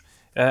periféricos.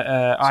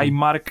 Há aí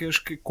marcas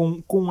que,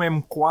 com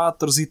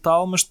M4s e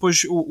tal, mas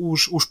depois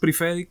os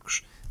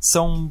periféricos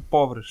são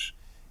pobres.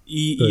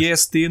 E a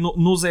ST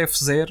nos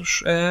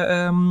F0s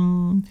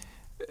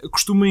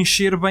costuma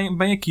encher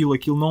bem aquilo.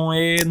 Aquilo não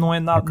é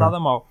nada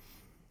mau.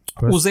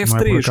 Os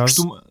F3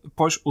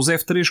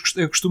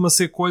 costuma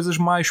ser coisas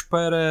mais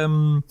para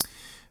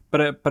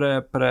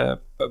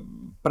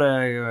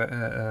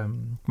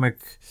como é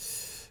que...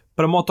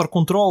 para motor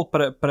control,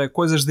 para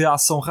coisas de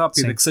ação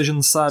rápida, que seja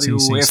necessário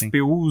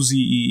FPUs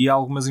e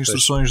algumas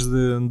instruções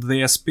de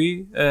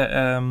DSP.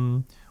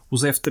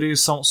 Os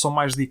F3 são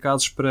mais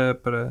dedicados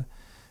para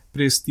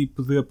esse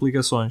tipo de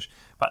aplicações.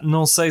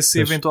 Não sei se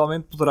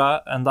eventualmente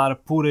poderá andar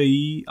por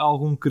aí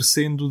algum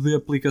crescendo de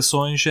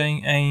aplicações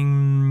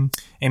em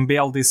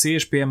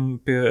BLDCs,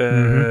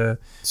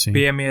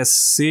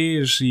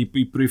 PMSCs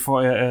e por aí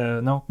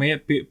fora. Não, como é?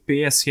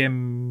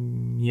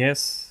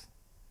 PSMS?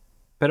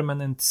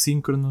 Permanent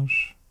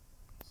Synchronous.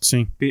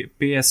 Sim.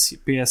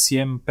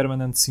 PSM,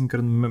 Permanent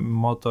Synchronous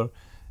Motor.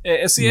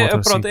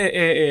 Pronto,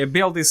 é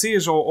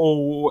BLDCs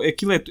ou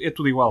aquilo é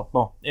tudo igual.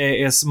 Bom,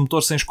 é esse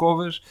motor sem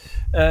escovas,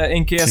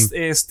 em que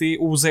EST,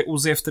 os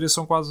F3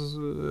 são quase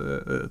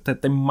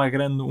têm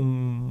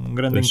um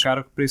grande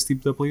encargo para esse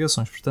tipo de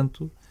aplicações,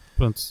 portanto.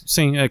 Pronto,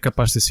 sim, é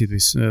capaz de ter sido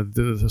isso.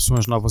 São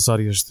as novas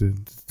áreas de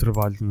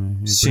trabalho, não é?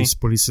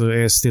 Por isso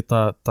a EST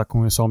está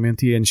com esse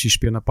aumento, e a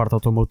NXP na parte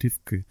automotive,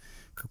 que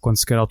quando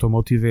se quer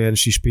automotive é a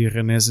NXP e a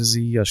Renesas,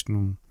 e acho que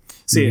não.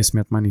 Ninguém se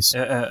mete mais nisso.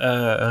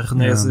 A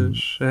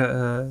Renesas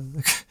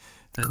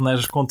a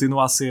Renesas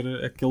continua a ser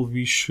aquele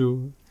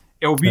bicho.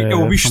 É o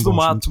bicho do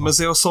mato, mas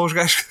é só os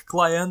gajos que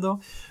lá andam.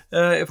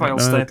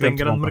 Eles têm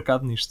grande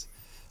mercado nisto.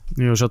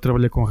 Eu já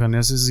trabalhei com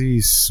Renesas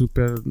e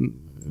super.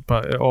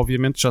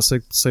 Obviamente já sei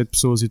de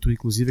pessoas, e tu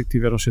inclusive, que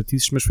tiveram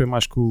chatices, mas foi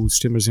mais com os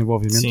sistemas de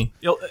desenvolvimento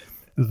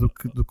do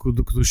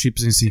que dos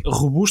chips em si.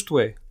 Robusto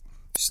é.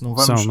 Isso não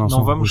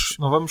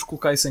vamos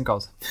colocar isso em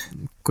causa.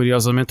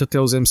 Curiosamente, até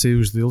os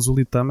MCUs deles, o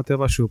lead time até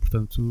baixou,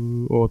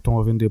 portanto, ou estão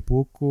a vender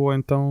pouco, ou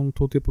então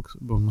estão a ter pouco.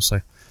 Bom, não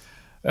sei.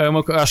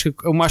 Acho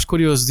que o mais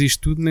curioso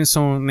disto tudo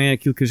nem é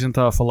aquilo que a gente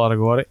está a falar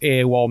agora,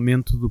 é o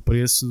aumento do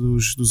preço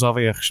dos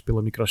AVRs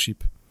pela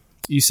microchip.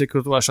 Isso é que eu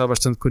estou a achar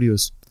bastante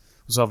curioso.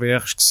 Os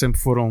AVRs, que sempre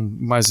foram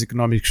mais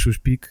económicos que os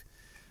PIC,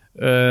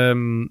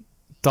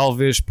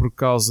 talvez por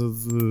causa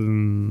de,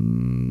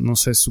 não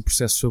sei se o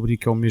processo de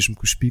fabrico é o mesmo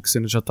que os PICs,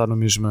 ainda já está no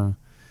mesmo,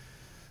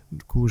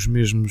 com os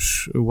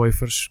mesmos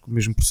wafers, com o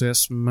mesmo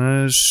processo,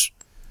 mas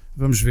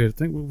vamos ver.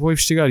 Vou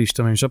investigar isto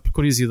também, já por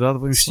curiosidade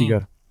vou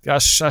investigar.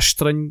 Acho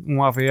estranho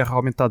um AVR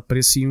aumentar de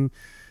preço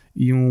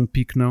e um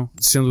PIC não,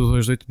 sendo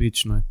os 8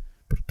 bits, não é?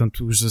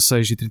 Portanto, os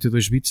 16 e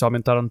 32 bits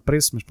aumentaram de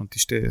preço, mas pronto,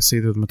 isto é a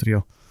saída de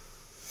material.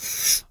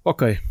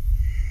 Ok.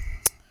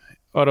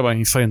 Ora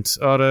bem, em frente.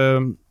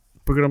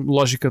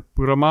 Lógica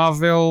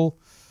programável,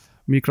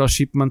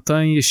 microchip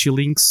mantém, a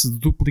Xilinx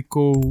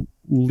duplicou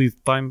o lead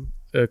time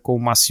com o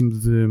máximo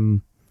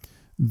de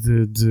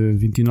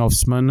 29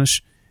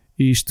 semanas.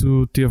 E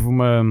isto teve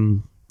uma...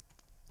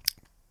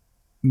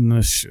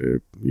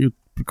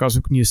 por acaso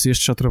eu conheço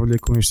este, já trabalhei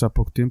com este há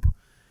pouco tempo.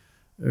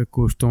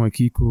 Estão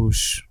aqui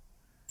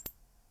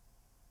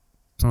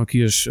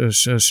as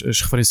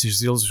referências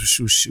deles,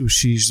 os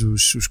X,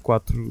 os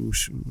 4,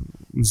 os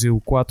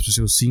EU4, os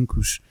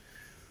EU5,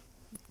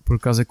 por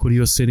acaso é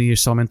curioso serem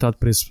estes aumentado de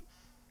preço,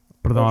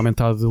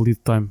 aumentado de lead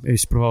time.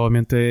 Isto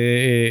provavelmente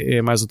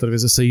é mais outra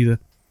vez a saída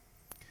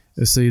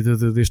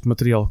deste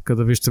material.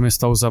 Cada vez também se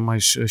está a usar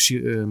mais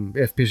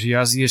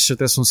FPGAs, e estes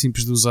até são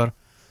simples de usar,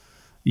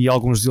 e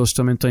alguns deles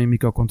também têm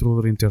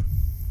microcontrolador interno.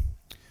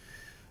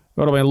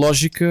 Ora bem,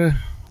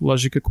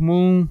 lógica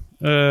comum.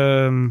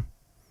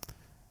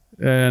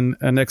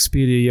 A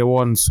Nexperia e a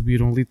ON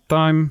subiram lead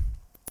time,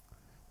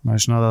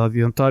 mais nada a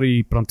adiantar,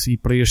 e pronto, e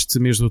para este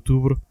mês de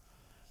outubro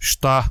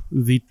está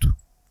dito.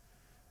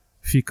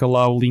 Fica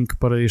lá o link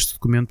para este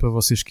documento para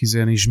vocês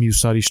quiserem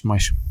esmiuçar isto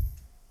mais.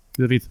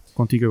 David,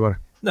 contigo agora.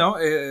 Não,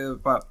 é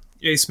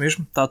isso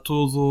mesmo, está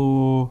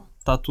tudo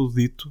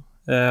dito.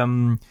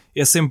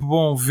 É sempre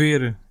bom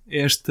ver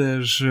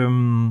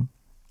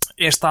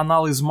esta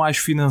análise mais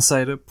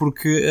financeira,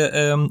 porque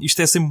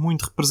isto é sempre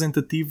muito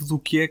representativo do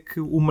que é que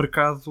o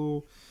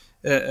mercado,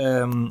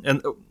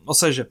 ou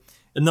seja,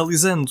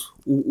 analisando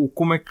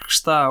como é que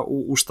está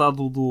o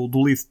estado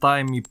do lead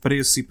time e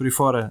preço e por aí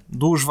fora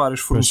dos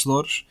vários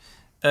fornecedores,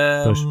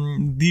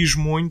 diz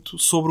muito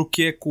sobre o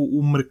que é que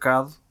o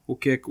mercado, o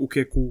que é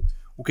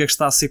que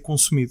está a ser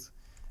consumido.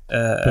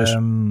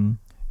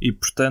 E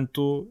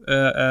portanto,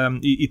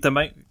 e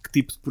também que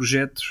tipo de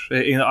projetos.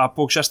 Há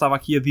pouco já estava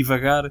aqui a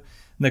divagar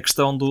na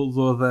questão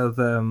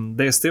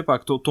da ST, que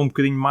estou um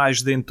bocadinho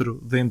mais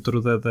dentro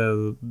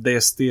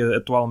da ST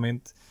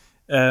atualmente.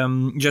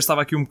 Já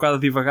estava aqui um bocado a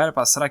divagar.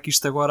 Será que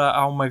isto agora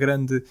há uma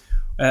grande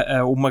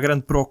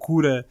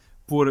procura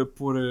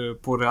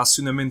por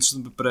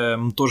acionamentos para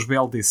motores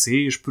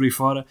BLDCs por aí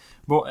fora?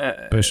 Bom,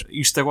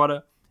 isto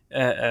agora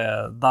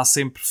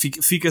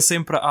fica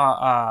sempre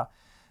à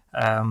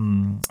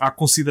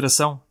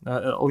consideração,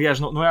 aliás,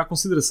 não é à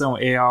consideração,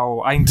 é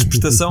à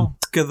interpretação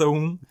de cada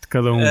um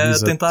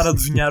tentar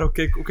adivinhar o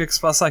que é que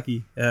se passa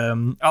aqui.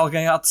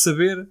 Alguém há de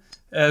saber,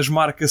 as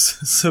marcas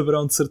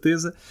saberão de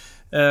certeza,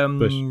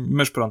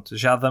 mas pronto,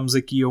 já damos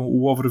aqui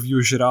o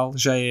overview geral,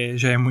 já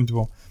é muito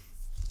bom.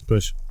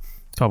 Pois,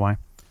 está bem.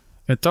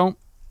 Então,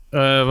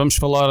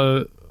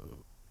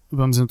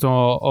 vamos então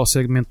ao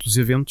segmento dos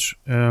eventos.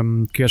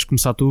 Queres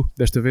começar tu,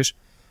 desta vez?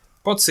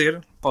 Pode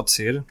ser.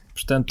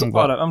 Portanto,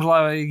 vamos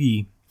lá,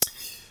 Gui.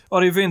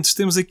 Ora, eventos,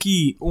 temos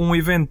aqui um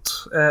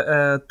evento,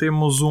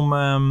 temos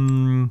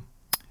um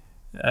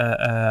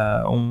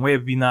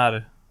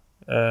webinar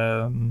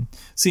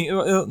Sim,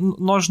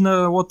 nós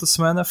na outra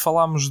semana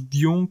falámos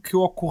de um que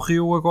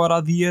ocorreu agora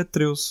a dia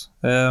 13.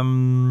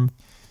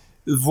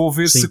 Vou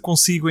ver se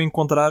consigo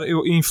encontrar.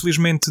 Eu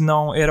infelizmente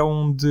não, era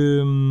um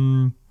de...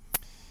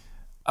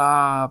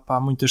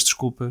 muitas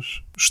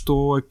desculpas.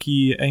 Estou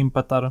aqui a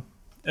empatar.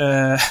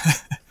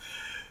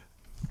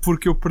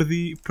 Porque eu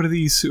perdi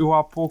isso. Eu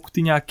há pouco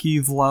tinha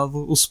aqui de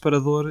lado o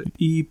separador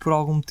e por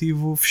algum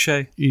motivo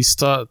fechei. Isso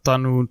está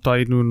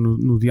aí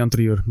no dia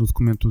anterior, no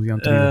documento do dia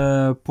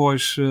anterior.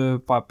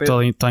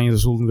 Está em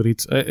azul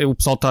negrito. O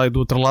pessoal está aí do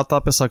outro lado, está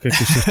a pensar o que é que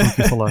vocês estão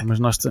aqui a falar, mas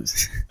nós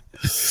estamos...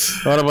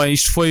 Ora bem,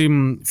 isto foi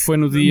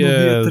no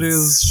dia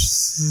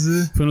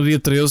 13. Foi no dia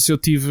 13, eu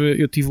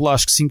tive lá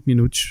acho que 5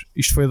 minutos.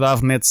 Isto foi da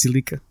AVNet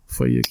Silica.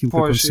 Foi aquilo que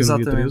aconteceu no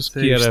dia 13,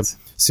 que era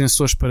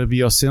sensores para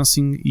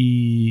biosensing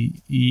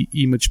e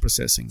image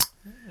processing.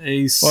 É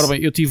isso. Ora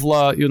bem, eu estive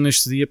lá,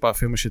 neste dia,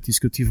 foi uma chatice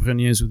que eu tive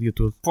reuniões o dia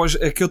todo. Pois,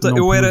 é que eu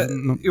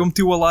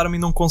meti o alarme e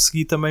não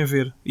consegui também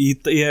ver.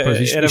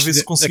 Era ver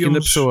se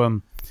conseguíamos...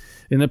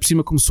 Ainda por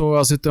cima começou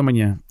às 8 da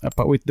manhã.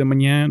 8 da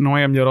manhã não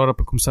é a melhor hora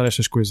para começar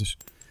estas coisas.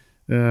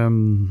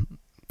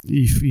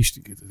 E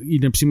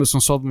ainda por cima são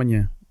só de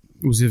manhã.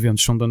 Os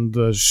eventos são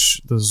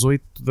das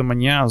 8 da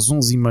manhã às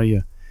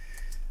 11h30.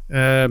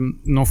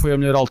 Não foi a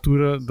melhor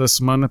altura da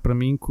semana para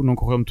mim, não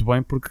correu muito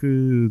bem porque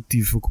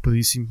estive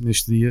ocupadíssimo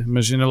neste dia,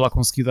 mas ainda lá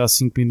consegui dar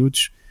 5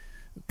 minutos.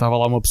 Estava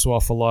lá uma pessoa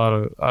a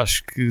falar,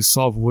 acho que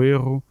salvo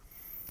erro,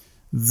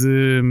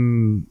 de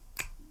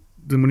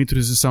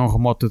monitorização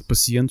remota de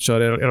pacientes.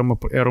 Era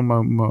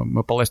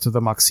uma palestra da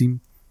Maxim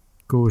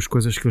com as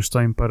coisas que eles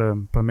têm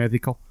para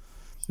medical.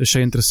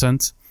 Achei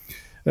interessante.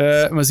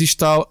 Mas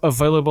isto está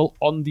available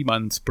on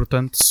demand,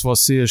 portanto se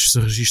vocês se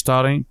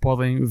registarem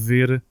podem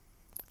ver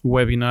o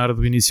webinar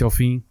do início ao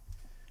fim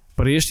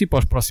para este e para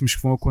os próximos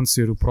que vão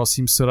acontecer. O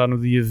próximo será no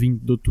dia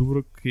 20 de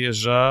outubro, que é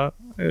já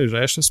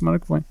esta semana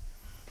que vem.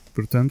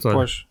 Portanto,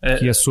 olha,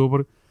 que é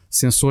sobre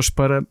sensores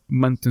para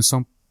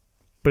manutenção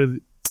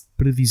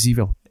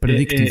previsível,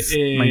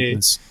 predictive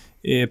maintenance.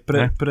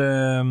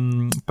 Para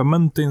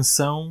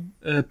manutenção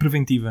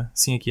preventiva,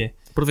 sim, aqui é.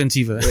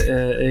 Preventiva.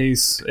 É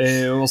isso.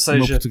 Ou seja, o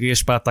meu português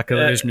está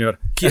cada vez melhor.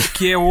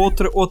 Que é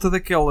outra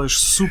daquelas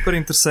super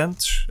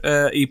interessantes,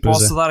 e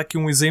posso dar aqui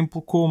um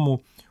exemplo como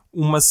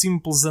uma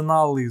simples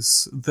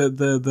análise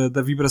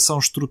da vibração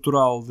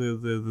estrutural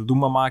de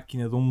uma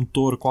máquina, de um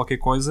motor, qualquer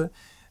coisa,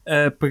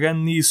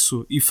 pegando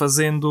nisso e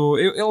fazendo...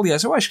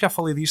 Aliás, eu acho que já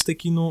falei disto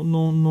aqui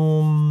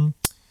no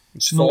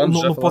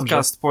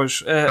podcast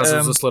depois.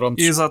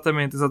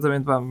 Exatamente.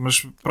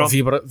 Mas pronto.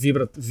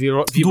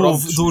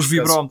 Dos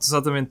vibrómetros,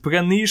 exatamente.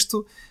 Pegando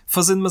nisto,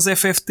 fazendo umas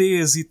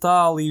FFTs e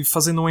tal, e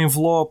fazendo um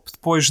envelope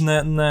depois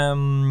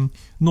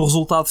no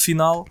resultado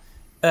final,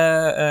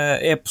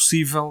 é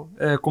possível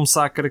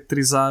começar a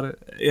caracterizar,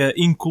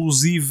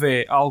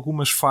 inclusive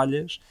algumas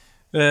falhas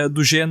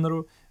do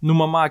género,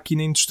 numa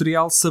máquina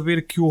industrial,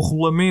 saber que o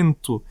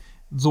rolamento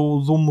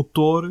do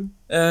motor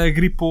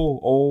gripou,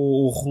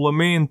 ou o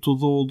rolamento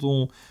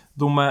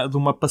de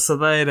uma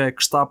passadeira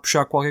que está a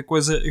puxar qualquer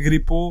coisa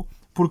gripou,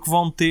 porque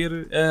vão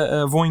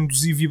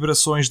induzir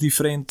vibrações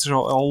diferentes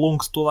ao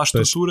longo de toda a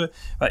estrutura.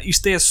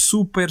 Isto é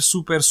super,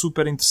 super,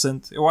 super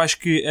interessante. Eu acho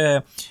que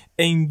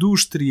a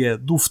indústria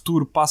do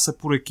futuro passa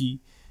por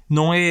aqui.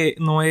 Não é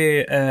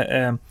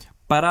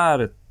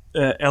parar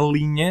a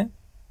linha,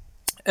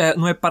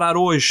 não é parar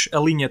hoje a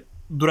linha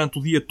durante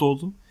o dia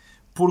todo,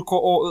 porque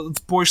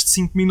depois de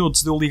 5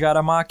 minutos de eu ligar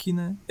a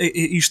máquina,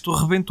 isto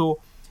rebentou.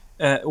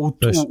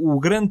 O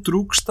grande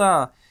truque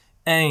está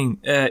em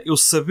eu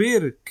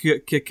saber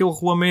que aquele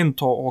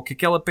rolamento ou que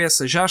aquela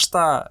peça já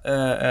está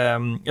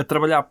a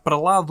trabalhar para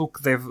lá do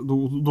que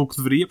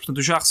deveria. Portanto,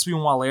 eu já recebi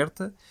um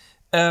alerta.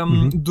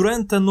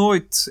 Durante a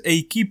noite, a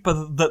equipa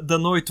da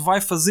noite vai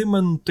fazer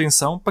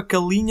manutenção para que a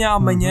linha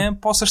amanhã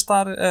possa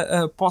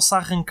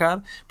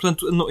arrancar,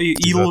 portanto,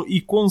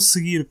 e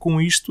conseguir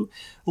com isto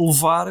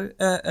levar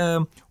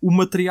o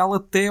material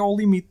até ao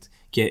limite,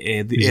 que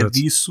é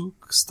disso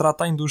que se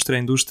trata a indústria.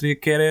 A indústria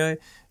quer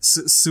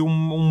se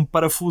um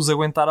parafuso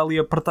aguentar ali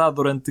apertado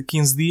durante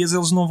 15 dias,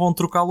 eles não vão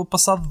trocá-lo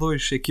passado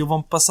 2. Aquilo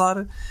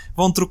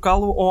vão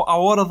trocá-lo à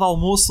hora de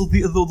almoço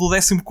do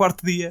 14º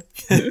dia.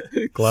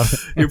 Claro.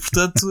 E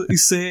portanto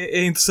isso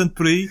é interessante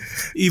por aí.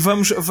 E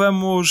vamos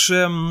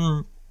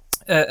eu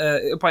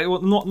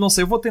não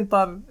sei, eu vou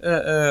tentar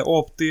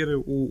obter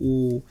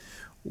o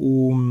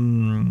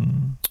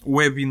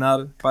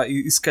webinar,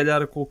 e se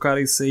calhar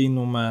colocar isso aí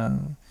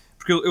numa...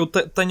 Porque eu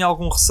tenho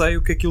algum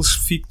receio que aquilo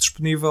fique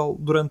disponível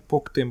durante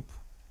pouco tempo.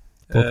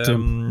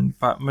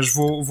 Mas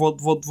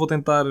vou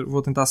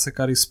tentar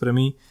sacar isso para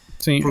mim.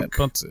 Sim, porque...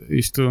 pronto,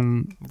 isto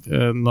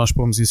nós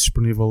pomos isso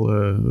disponível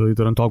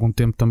durante algum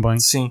tempo também.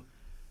 Sim.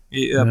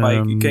 E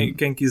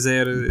quem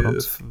quiser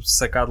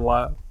sacar de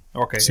lá,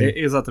 ok,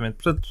 exatamente.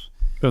 Portanto,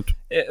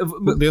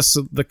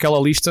 daquela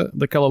lista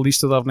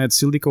da AVNet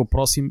Silica, o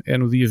próximo é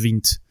no dia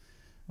 20.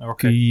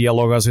 Okay. E é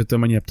logo às 8 da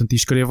manhã. Portanto,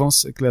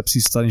 inscrevam-se, aquilo é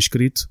preciso estar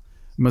inscrito.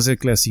 Mas é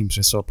que é simples,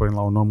 é só pôr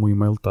lá o nome, o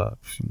e-mail, tá.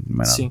 Não é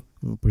nada. Sim.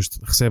 Depois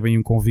recebem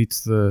um convite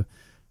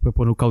para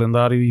pôr no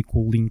calendário e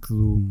com o link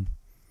do...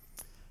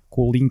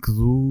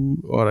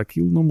 Ora,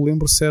 aquilo não me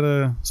lembro se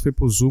foi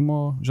para o Zoom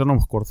ou... Já não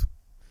me recordo.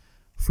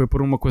 Foi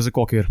por uma coisa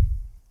qualquer.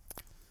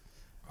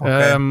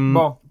 Okay.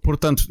 Bom,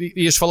 portanto,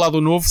 ias falar do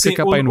novo? Sim, que é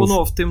capa aí novo? O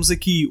novo, temos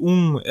aqui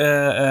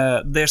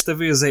desta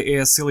vez é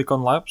a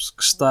Silicon Labs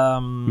que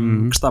está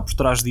por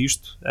trás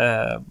disto.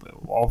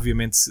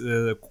 Obviamente,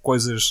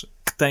 coisas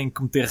que têm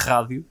que meter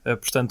rádio,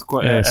 portanto,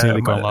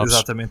 Silicon Labs.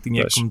 Exatamente,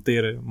 tinha que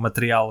meter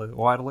material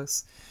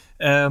wireless.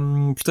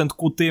 Portanto,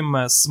 com o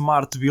tema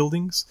Smart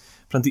Buildings,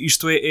 portanto,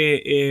 isto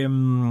é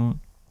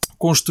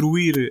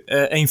construir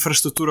a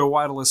infraestrutura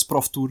wireless para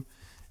o futuro.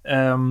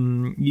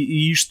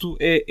 E isto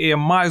é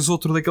mais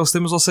outro daqueles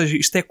temas, ou seja,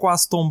 isto é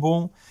quase tão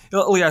bom.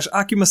 Aliás, há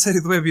aqui uma série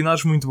de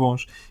webinars muito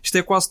bons. Isto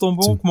é quase tão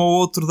bom como o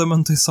outro da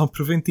manutenção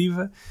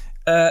preventiva,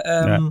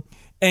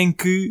 em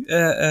que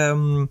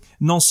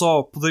não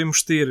só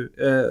podemos ter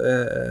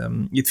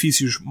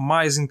edifícios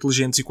mais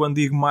inteligentes, e quando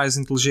digo mais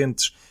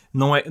inteligentes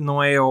não é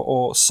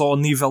só ao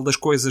nível das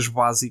coisas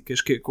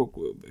básicas que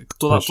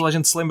toda a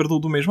gente se lembra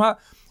do mesmo.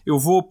 Eu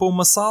vou para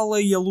uma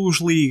sala e a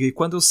luz liga, e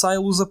quando eu saio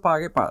a luz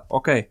apaga. Epá,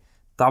 ok,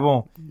 está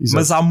bom. Exato.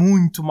 Mas há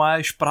muito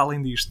mais para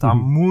além disto. Há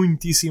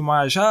muitíssimo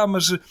mais.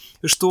 Mas eu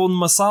estou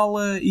numa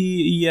sala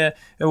e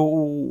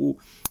o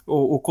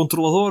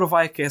controlador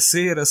vai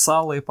aquecer a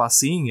sala. Epá,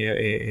 sim,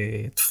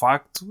 de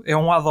facto é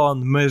um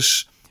add-on,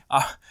 mas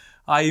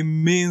há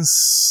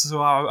imenso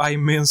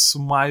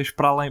mais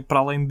para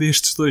além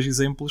destes dois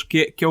exemplos,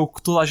 que é o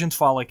que toda a gente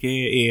fala,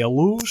 que é a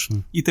luz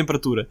e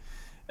temperatura.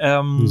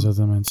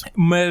 Exatamente.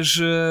 Mas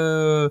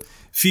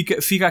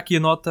fica aqui a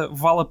nota,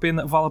 vale a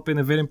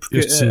pena verem, porque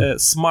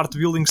Smart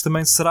Buildings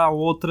também será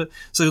outra. Ou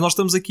seja, nós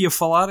estamos aqui a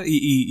falar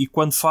e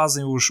quando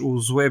fazem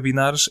os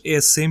webinars é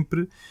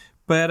sempre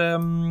para...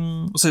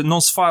 ou seja,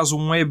 não se faz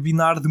um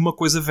webinar de uma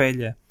coisa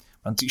velha.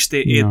 Portanto, isto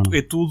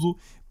é tudo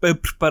para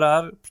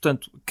preparar,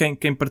 portanto,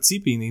 quem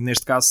participa, e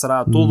neste caso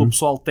será todo o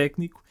pessoal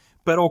técnico,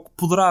 para o que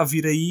poderá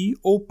vir aí,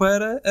 ou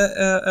para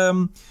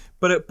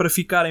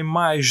ficarem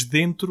mais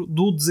dentro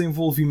do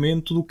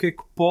desenvolvimento do que é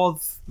que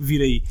pode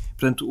vir aí.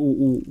 Portanto,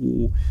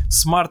 o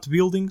Smart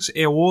Buildings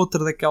é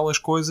outra daquelas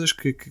coisas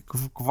que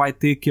vai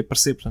ter que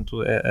aparecer. Portanto,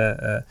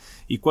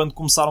 e quando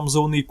começarmos a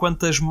unir,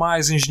 quantas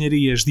mais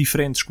engenharias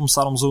diferentes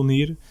começarmos a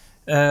unir,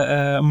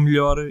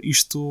 melhor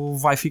isto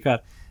vai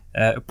ficar.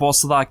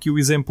 Posso dar aqui o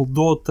exemplo de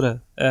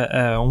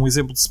um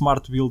exemplo de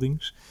Smart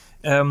Buildings,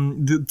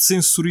 de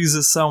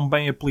sensorização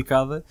bem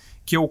aplicada,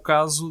 que é o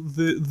caso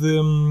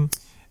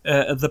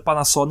da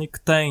Panasonic,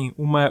 que tem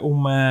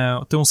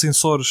uns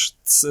sensores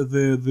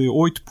de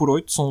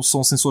 8x8,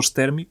 são sensores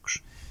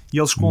térmicos, e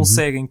eles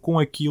conseguem com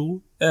aquilo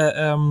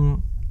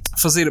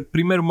fazer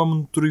primeiro uma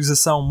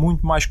monitorização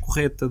muito mais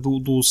correta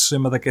do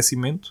sistema de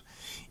aquecimento,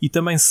 e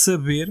também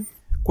saber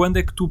quando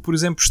é que tu, por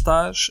exemplo,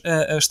 estás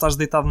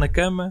deitado na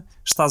cama,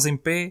 estás em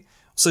pé,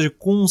 ou seja,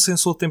 com um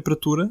sensor de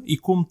temperatura, e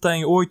como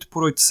tem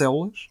 8x8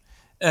 células,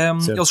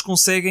 eles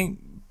conseguem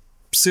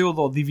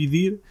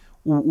pseudo-dividir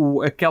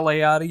aquela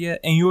área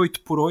em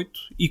 8x8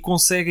 e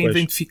conseguem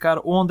identificar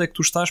onde é que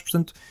tu estás,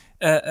 portanto,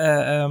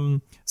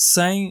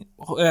 sem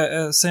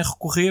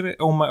recorrer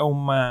a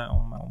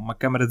uma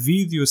câmara de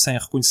vídeo, sem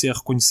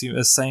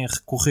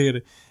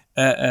recorrer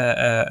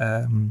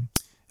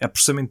a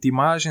processamento de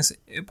imagens.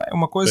 É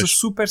uma coisa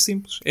super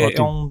simples.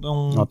 É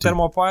um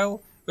thermopile,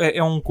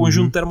 é um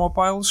conjunto de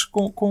thermopiles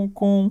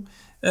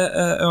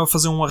a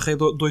fazer um array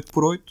de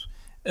 8x8.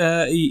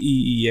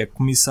 E a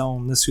Comissão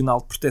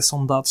Nacional de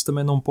Proteção de Dados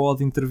também não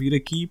pode intervir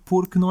aqui,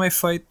 porque não é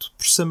feito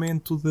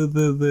processamento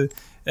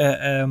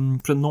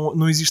portanto,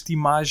 não existe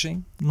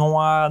imagem, não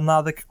há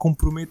nada que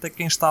comprometa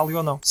quem está ali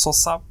ou não, só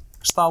sabe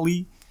que está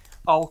ali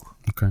algo.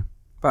 Ok.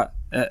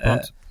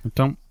 Pronto.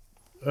 Então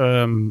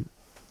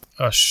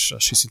acho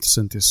isso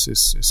interessante,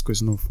 esse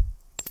coisa novo.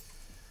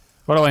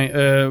 Ora bem,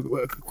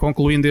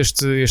 concluindo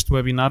este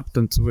webinar,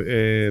 portanto,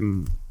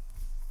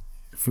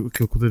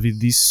 aquilo que o David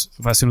disse,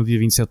 vai ser no dia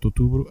 27 de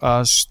outubro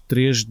às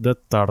 3 da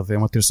tarde, é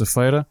uma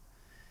terça-feira,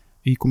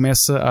 e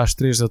começa às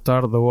 3 da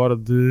tarde a hora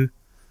de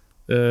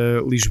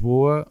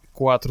Lisboa,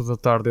 4 da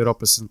tarde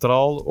Europa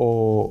Central,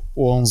 ou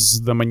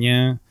 11 da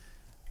manhã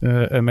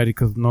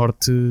América do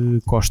Norte,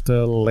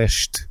 Costa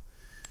Leste,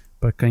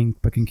 para quem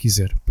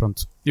quiser.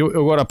 Pronto. Eu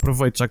agora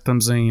aproveito, já que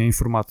estamos em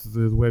formato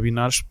de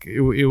webinars,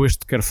 eu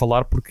este quero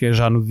falar porque é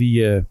já no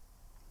dia,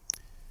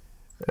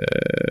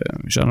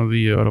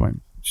 ora bem,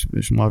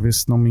 deixa-me lá ver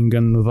se não me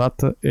engano na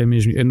data,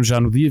 já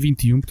no dia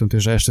 21, portanto é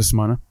já esta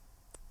semana,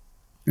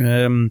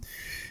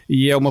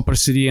 e é uma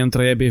parceria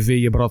entre a EBV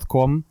e a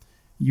Broadcom,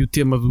 e o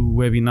tema do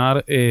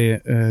webinar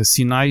é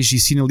sinais e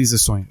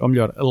sinalizações, ou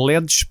melhor,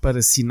 LEDs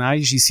para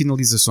sinais e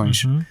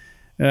sinalizações.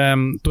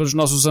 Todos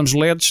nós usamos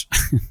LEDs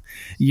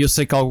e eu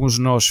sei que alguns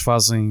de nós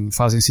fazem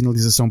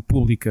sinalização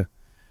pública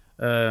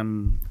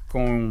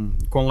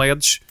com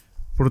LEDs,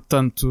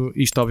 portanto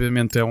isto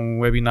obviamente é um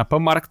webinar para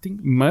marketing,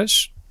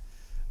 mas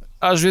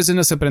às vezes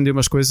ainda se aprende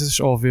umas coisas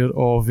ao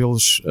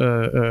vê-los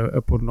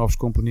a pôr novos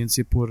componentes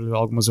e a pôr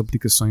algumas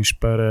aplicações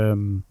para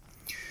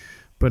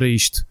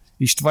isto.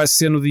 Isto vai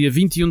ser no dia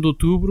 21 de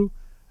outubro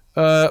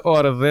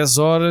Ora, 10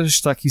 horas,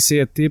 está aqui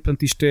CET,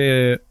 portanto isto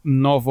é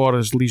 9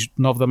 horas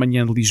 9 da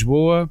manhã de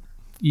Lisboa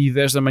e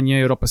 10 da manhã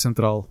Europa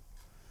Central,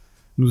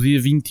 no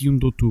dia 21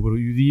 de outubro.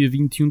 E o dia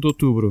 21 de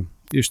outubro,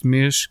 este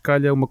mês,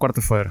 calha uma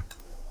quarta-feira.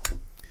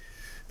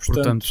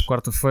 Portanto,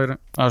 quarta-feira,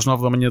 às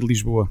 9 da manhã de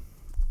Lisboa.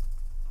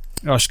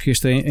 Eu acho que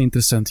este é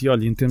interessante. E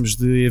olha, em termos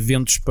de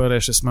eventos para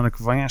esta semana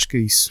que vem, acho que é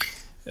isso.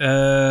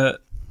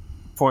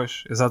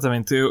 Pois,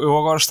 exatamente. Eu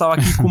agora estava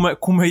aqui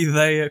com uma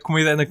ideia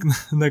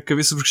na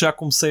cabeça, porque já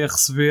comecei a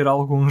receber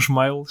alguns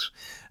mails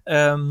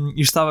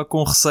e estava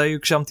com receio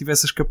que já me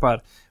tivesse a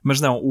escapar. Mas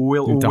não, o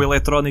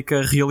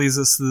Eletrónica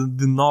realiza-se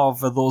de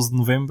 9 a 12 de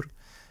novembro.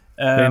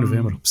 Em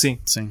novembro. Sim.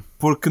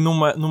 Porque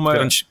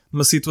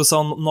numa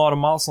situação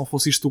normal, se não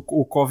fosse isto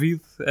o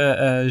Covid,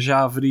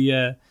 já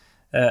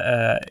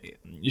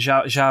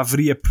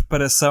haveria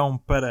preparação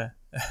para...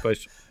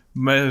 Pois.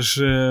 Mas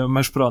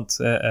pronto,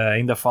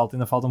 ainda falta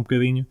um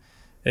bocadinho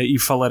e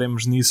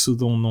falaremos nisso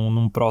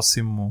num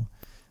próximo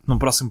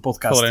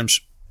podcast.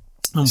 Falaremos.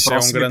 Num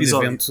próximo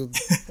episódio.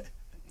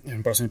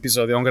 Um próximo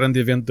episódio. É um grande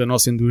evento da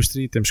nossa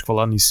indústria e temos que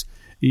falar nisso.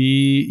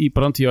 E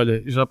pronto, e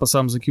olha, já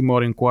passámos aqui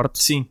 1h15.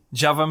 Sim,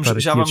 já vamos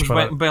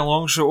bem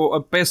longos.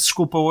 Peço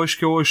desculpa hoje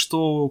que eu hoje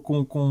estou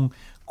com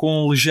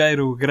um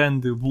ligeiro,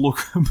 grande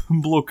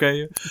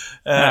bloqueio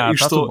e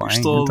estou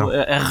então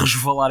a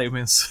resvalar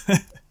imenso.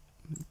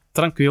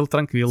 Tranquilo.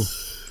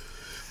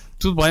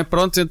 Tudo bem,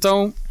 pronto,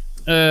 então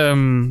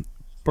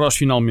para os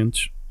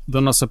finalmente da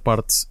nossa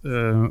parte,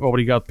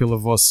 obrigado pela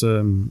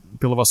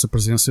vossa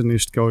presença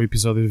neste que é o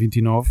episódio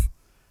 29.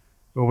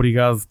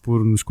 Obrigado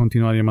por nos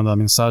continuarem a mandar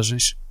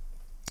mensagens,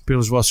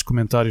 pelos vossos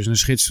comentários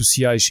nas redes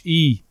sociais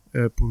e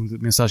por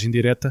mensagem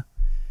direta.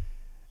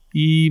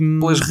 E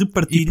pelas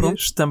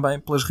repartilhas também,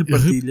 pelas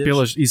repartilhas.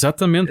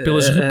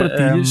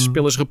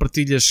 Pelas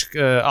repartilhas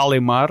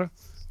Alemar,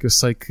 que eu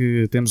sei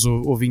que temos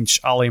ouvintes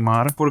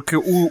Alemar. Porque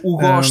o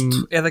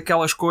gosto é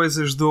daquelas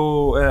coisas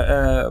do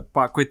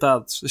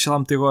coitados, deixa lá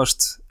meter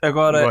gosto.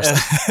 Agora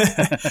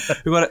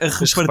a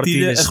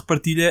repartilha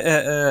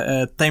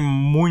tem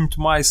muito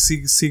mais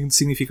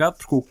significado,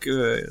 porque o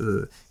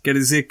que quer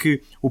dizer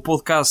que o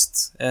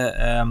podcast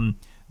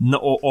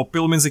ou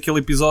pelo menos aquele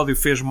episódio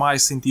fez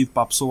mais sentido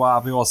para a pessoa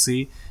A, B ou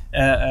C,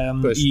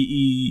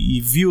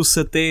 e viu-se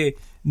até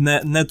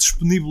na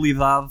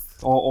disponibilidade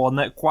ou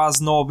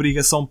quase na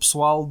obrigação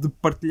pessoal de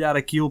partilhar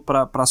aquilo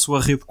para a sua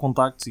rede de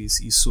contactos.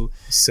 Isso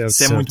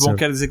é muito bom.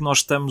 Quer dizer que nós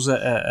estamos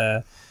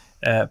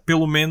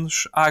pelo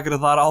menos a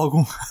agradar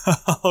algum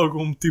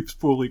tipo de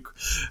público.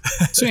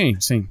 Sim,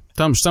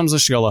 estamos a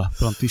chegar lá.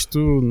 Pronto,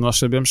 isto nós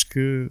sabemos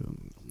que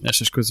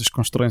estas coisas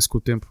constroem-se com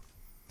o tempo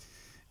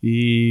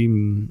e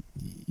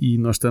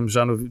nós estamos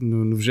já no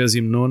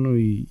 29º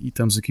e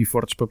estamos aqui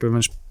fortes para pelo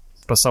menos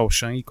passar o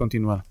 100 e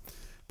continuar.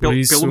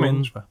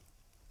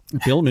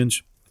 Pelo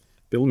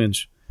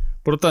menos.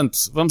 Portanto,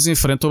 vamos em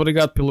frente.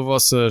 Obrigado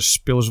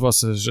pelas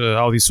vossas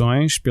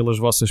audições, pelas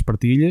vossas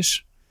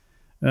partilhas.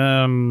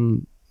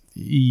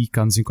 E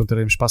cá nos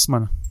encontraremos para a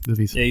semana,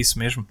 David. É isso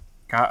mesmo.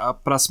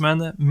 Para a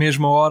semana,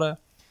 mesma hora,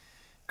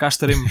 cá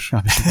estaremos.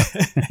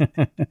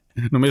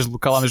 No mesmo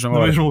local à mesma hora.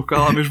 No mesmo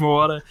local à mesma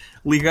hora,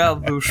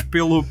 ligados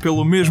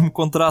pelo mesmo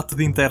contrato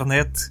de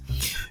internet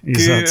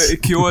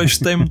que hoje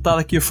tem-me estado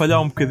aqui a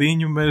falhar um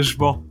bocadinho, mas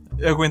bom,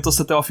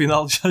 aguentou-se até ao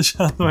final,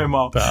 já não é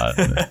mau. Tá,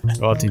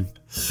 ótimo.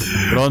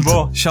 Pronto.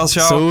 Bom, tchau.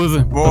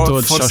 Saúde boa para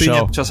todos.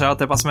 Forcinha. Tchau,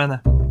 até para a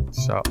semana.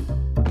 Tchau.